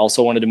cool. I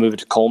also wanted to move it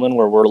to Coleman,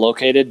 where we're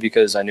located,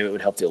 because I knew it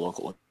would help the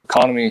local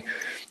economy.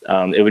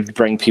 It would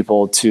bring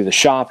people to the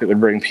shop. It would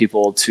bring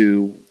people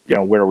to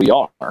where we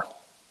are.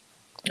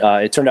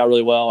 It turned out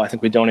really well. I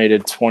think we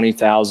donated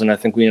 20,000. I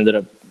think we ended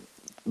up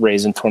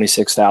raising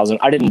 26,000.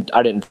 I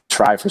didn't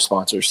try for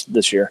sponsors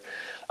this year,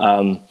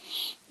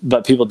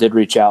 but people did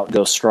reach out,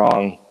 go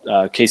strong.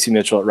 Casey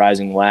Mitchell at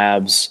Rising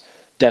Labs,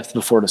 Depth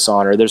Before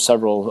Dishonor. There's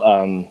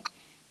several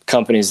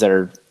companies that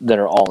are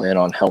all in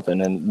on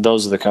helping, and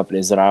those are the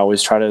companies that I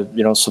always try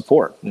to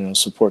support.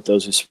 Support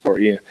those who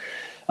support you.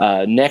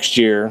 Next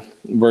year,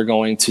 we're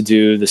going to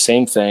do the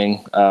same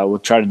thing. We'll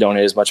try to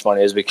donate as much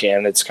money as we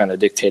can. It's kind of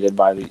dictated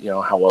by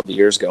how well the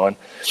year's going.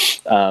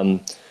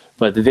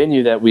 But the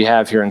venue that we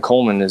have here in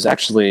Coleman is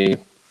actually,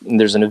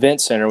 there's an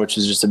event center, which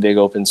is just a big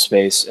open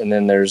space, and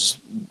then there's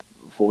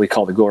what we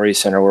call the Gory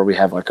Center, where we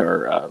have like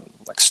our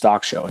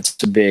stock show.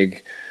 It's a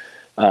big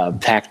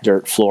packed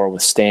dirt floor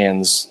with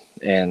stands,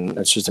 and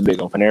it's just a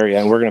big open area.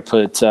 And we're going to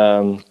put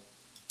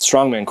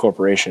Strongman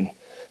Corporation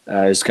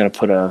is going to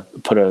put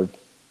a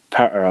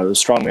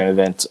Strongman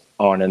event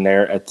on in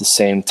there at the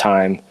same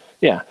time.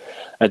 Yeah,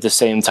 at the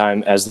same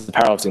time as the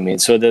powerlifting meet.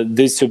 So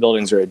these two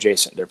buildings are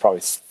adjacent. They're probably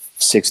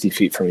 60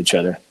 feet from each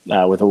other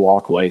with a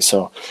walkway.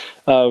 So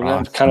we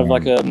have kind of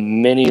like a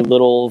mini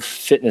little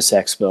fitness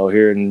expo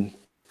here in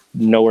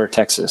nowhere,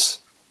 Texas.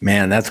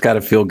 Man, that's got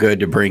to feel good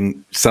to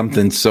bring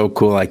something so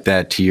cool like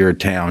that to your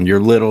town, your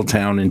little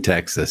town in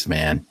Texas,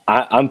 man.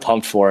 I'm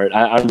pumped for it.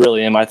 I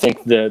really am. I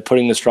think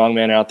putting the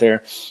Strongman out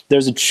there,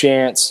 there's a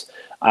chance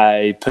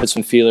I put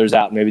some feelers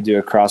out, maybe do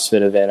a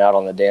CrossFit event out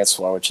on the dance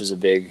floor, which is a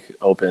big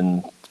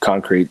open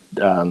concrete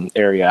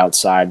area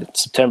outside.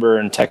 September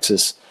in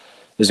Texas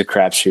is a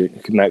crapshoot.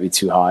 It might be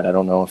too hot. I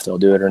don't know if they'll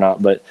do it or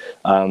not. But,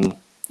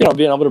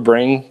 being able to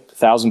bring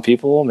 1,000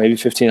 people, maybe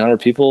 1,500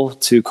 people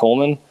to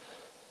Coleman,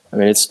 I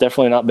mean, it's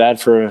definitely not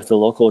bad for the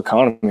local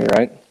economy,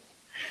 right?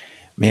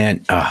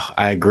 Man,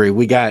 I agree.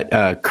 We got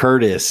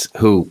Curtis,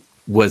 who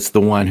was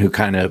the one who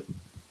kind of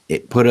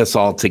put us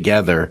all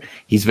together.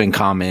 He's been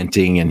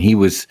commenting, and he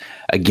was,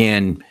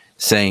 again,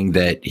 saying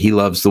that he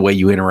loves the way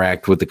you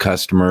interact with the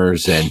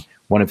customers. And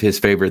one of his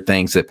favorite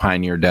things that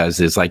Pioneer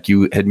does is, like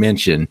you had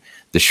mentioned,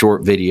 the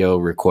short video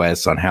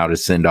requests on how to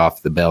send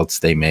off the belts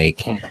they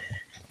make.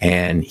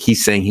 And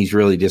he's saying he's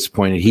really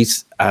disappointed.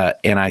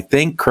 And I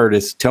think,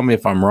 Curtis, tell me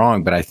if I'm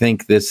wrong, but I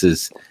think this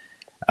is,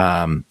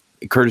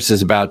 Curtis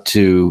is about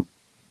to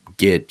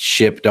get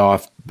shipped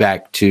off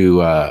back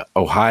to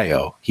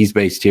Ohio. He's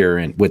based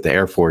here with the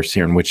Air Force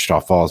here in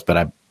Wichita Falls, but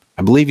I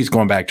believe he's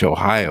going back to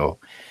Ohio.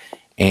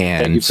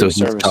 And thank you for the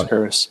service,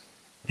 Curtis.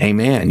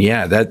 Amen.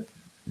 Yeah,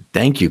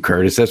 thank you,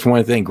 Curtis. That's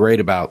one thing great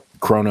about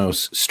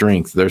Chronos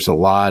Strength. There's a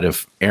lot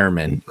of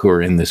airmen who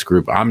are in this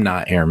group. I'm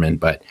not airman,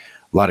 but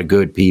a lot of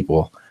good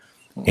people.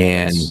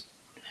 And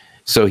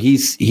so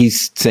he's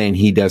saying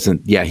he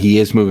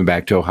is moving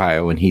back to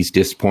Ohio, and he's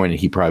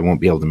disappointed he probably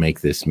won't be able to make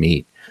this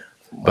meet.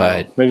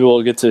 But maybe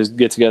we'll get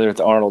together at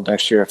the Arnold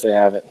next year if they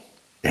have it.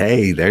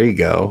 Hey, there you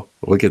go.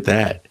 Look at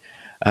that.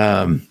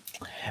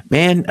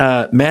 Man,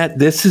 Matt,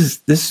 this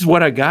is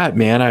what I got,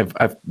 man.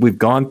 We've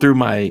gone through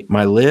my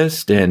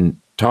list and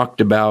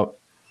talked about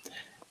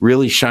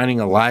really shining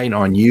a light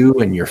on you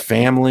and your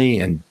family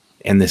and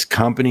this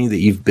company that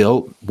you've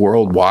built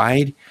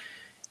worldwide.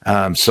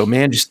 So,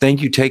 man, just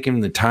thank you taking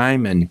the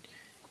time. And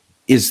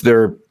is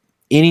there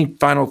any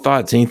final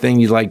thoughts, anything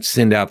you'd like to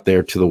send out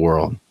there to the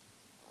world?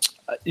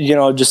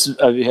 Just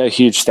a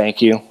huge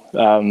thank you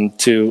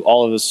to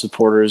all of the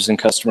supporters and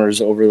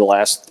customers over the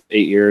last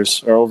 8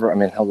 years, or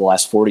the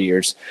last 40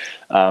 years.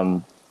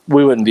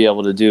 We wouldn't be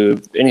able to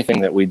do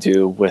anything that we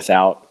do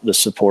without the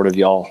support of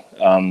y'all,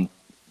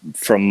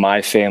 from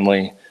my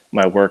family,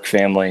 my work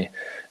family,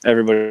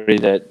 everybody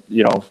that,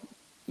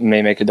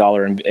 may make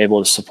 $1 and be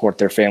able to support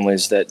their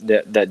families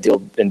that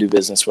deal and do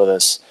business with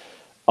us.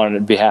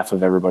 On behalf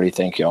of everybody,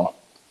 thank y'all.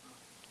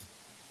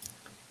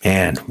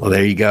 And well,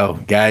 there you go,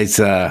 guys.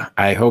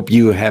 I hope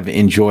you have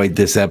enjoyed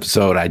this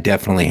episode. I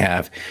definitely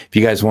have. If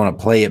you guys want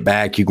to play it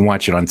back, you can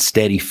watch it on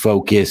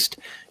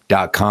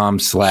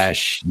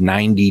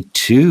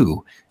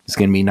steadyfocused.com/92. It's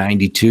going to be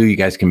 92. You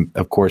guys can,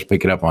 of course,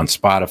 pick it up on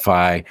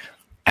Spotify,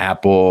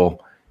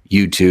 Apple,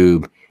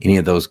 YouTube, any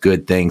of those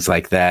good things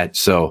like that.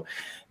 So,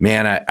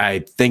 man, I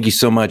thank you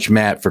so much,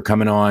 Matt, for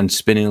coming on,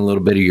 spending a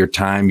little bit of your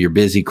time, your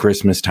busy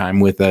Christmas time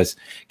with us.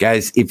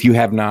 Guys, if you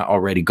have not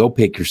already, go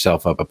pick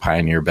yourself up a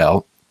Pioneer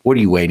belt. What are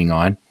you waiting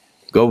on?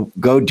 Go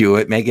do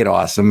it. Make it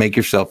awesome. Make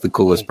yourself the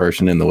coolest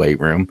person in the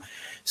weight room.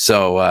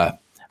 So,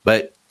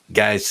 but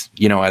guys,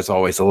 as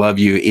always, I love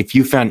you. If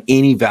you found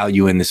any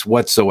value in this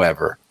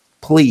whatsoever,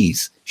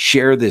 please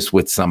share this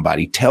with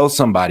somebody. Tell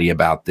somebody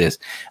about this,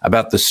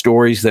 about the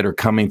stories that are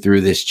coming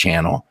through this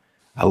channel.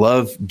 I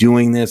love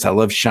doing this. I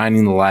love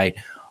shining the light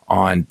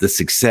on the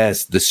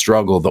success, the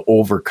struggle, the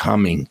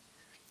overcoming.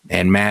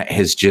 And Matt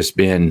has just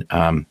been,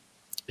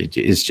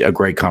 it's a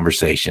great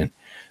conversation.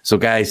 So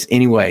guys,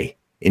 anyway,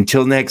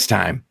 until next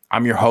time,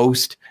 I'm your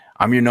host.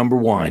 I'm your number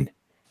one,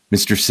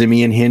 Mr.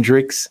 Simeon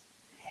Hendricks.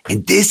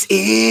 And this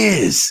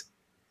is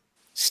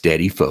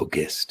Steady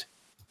Focused.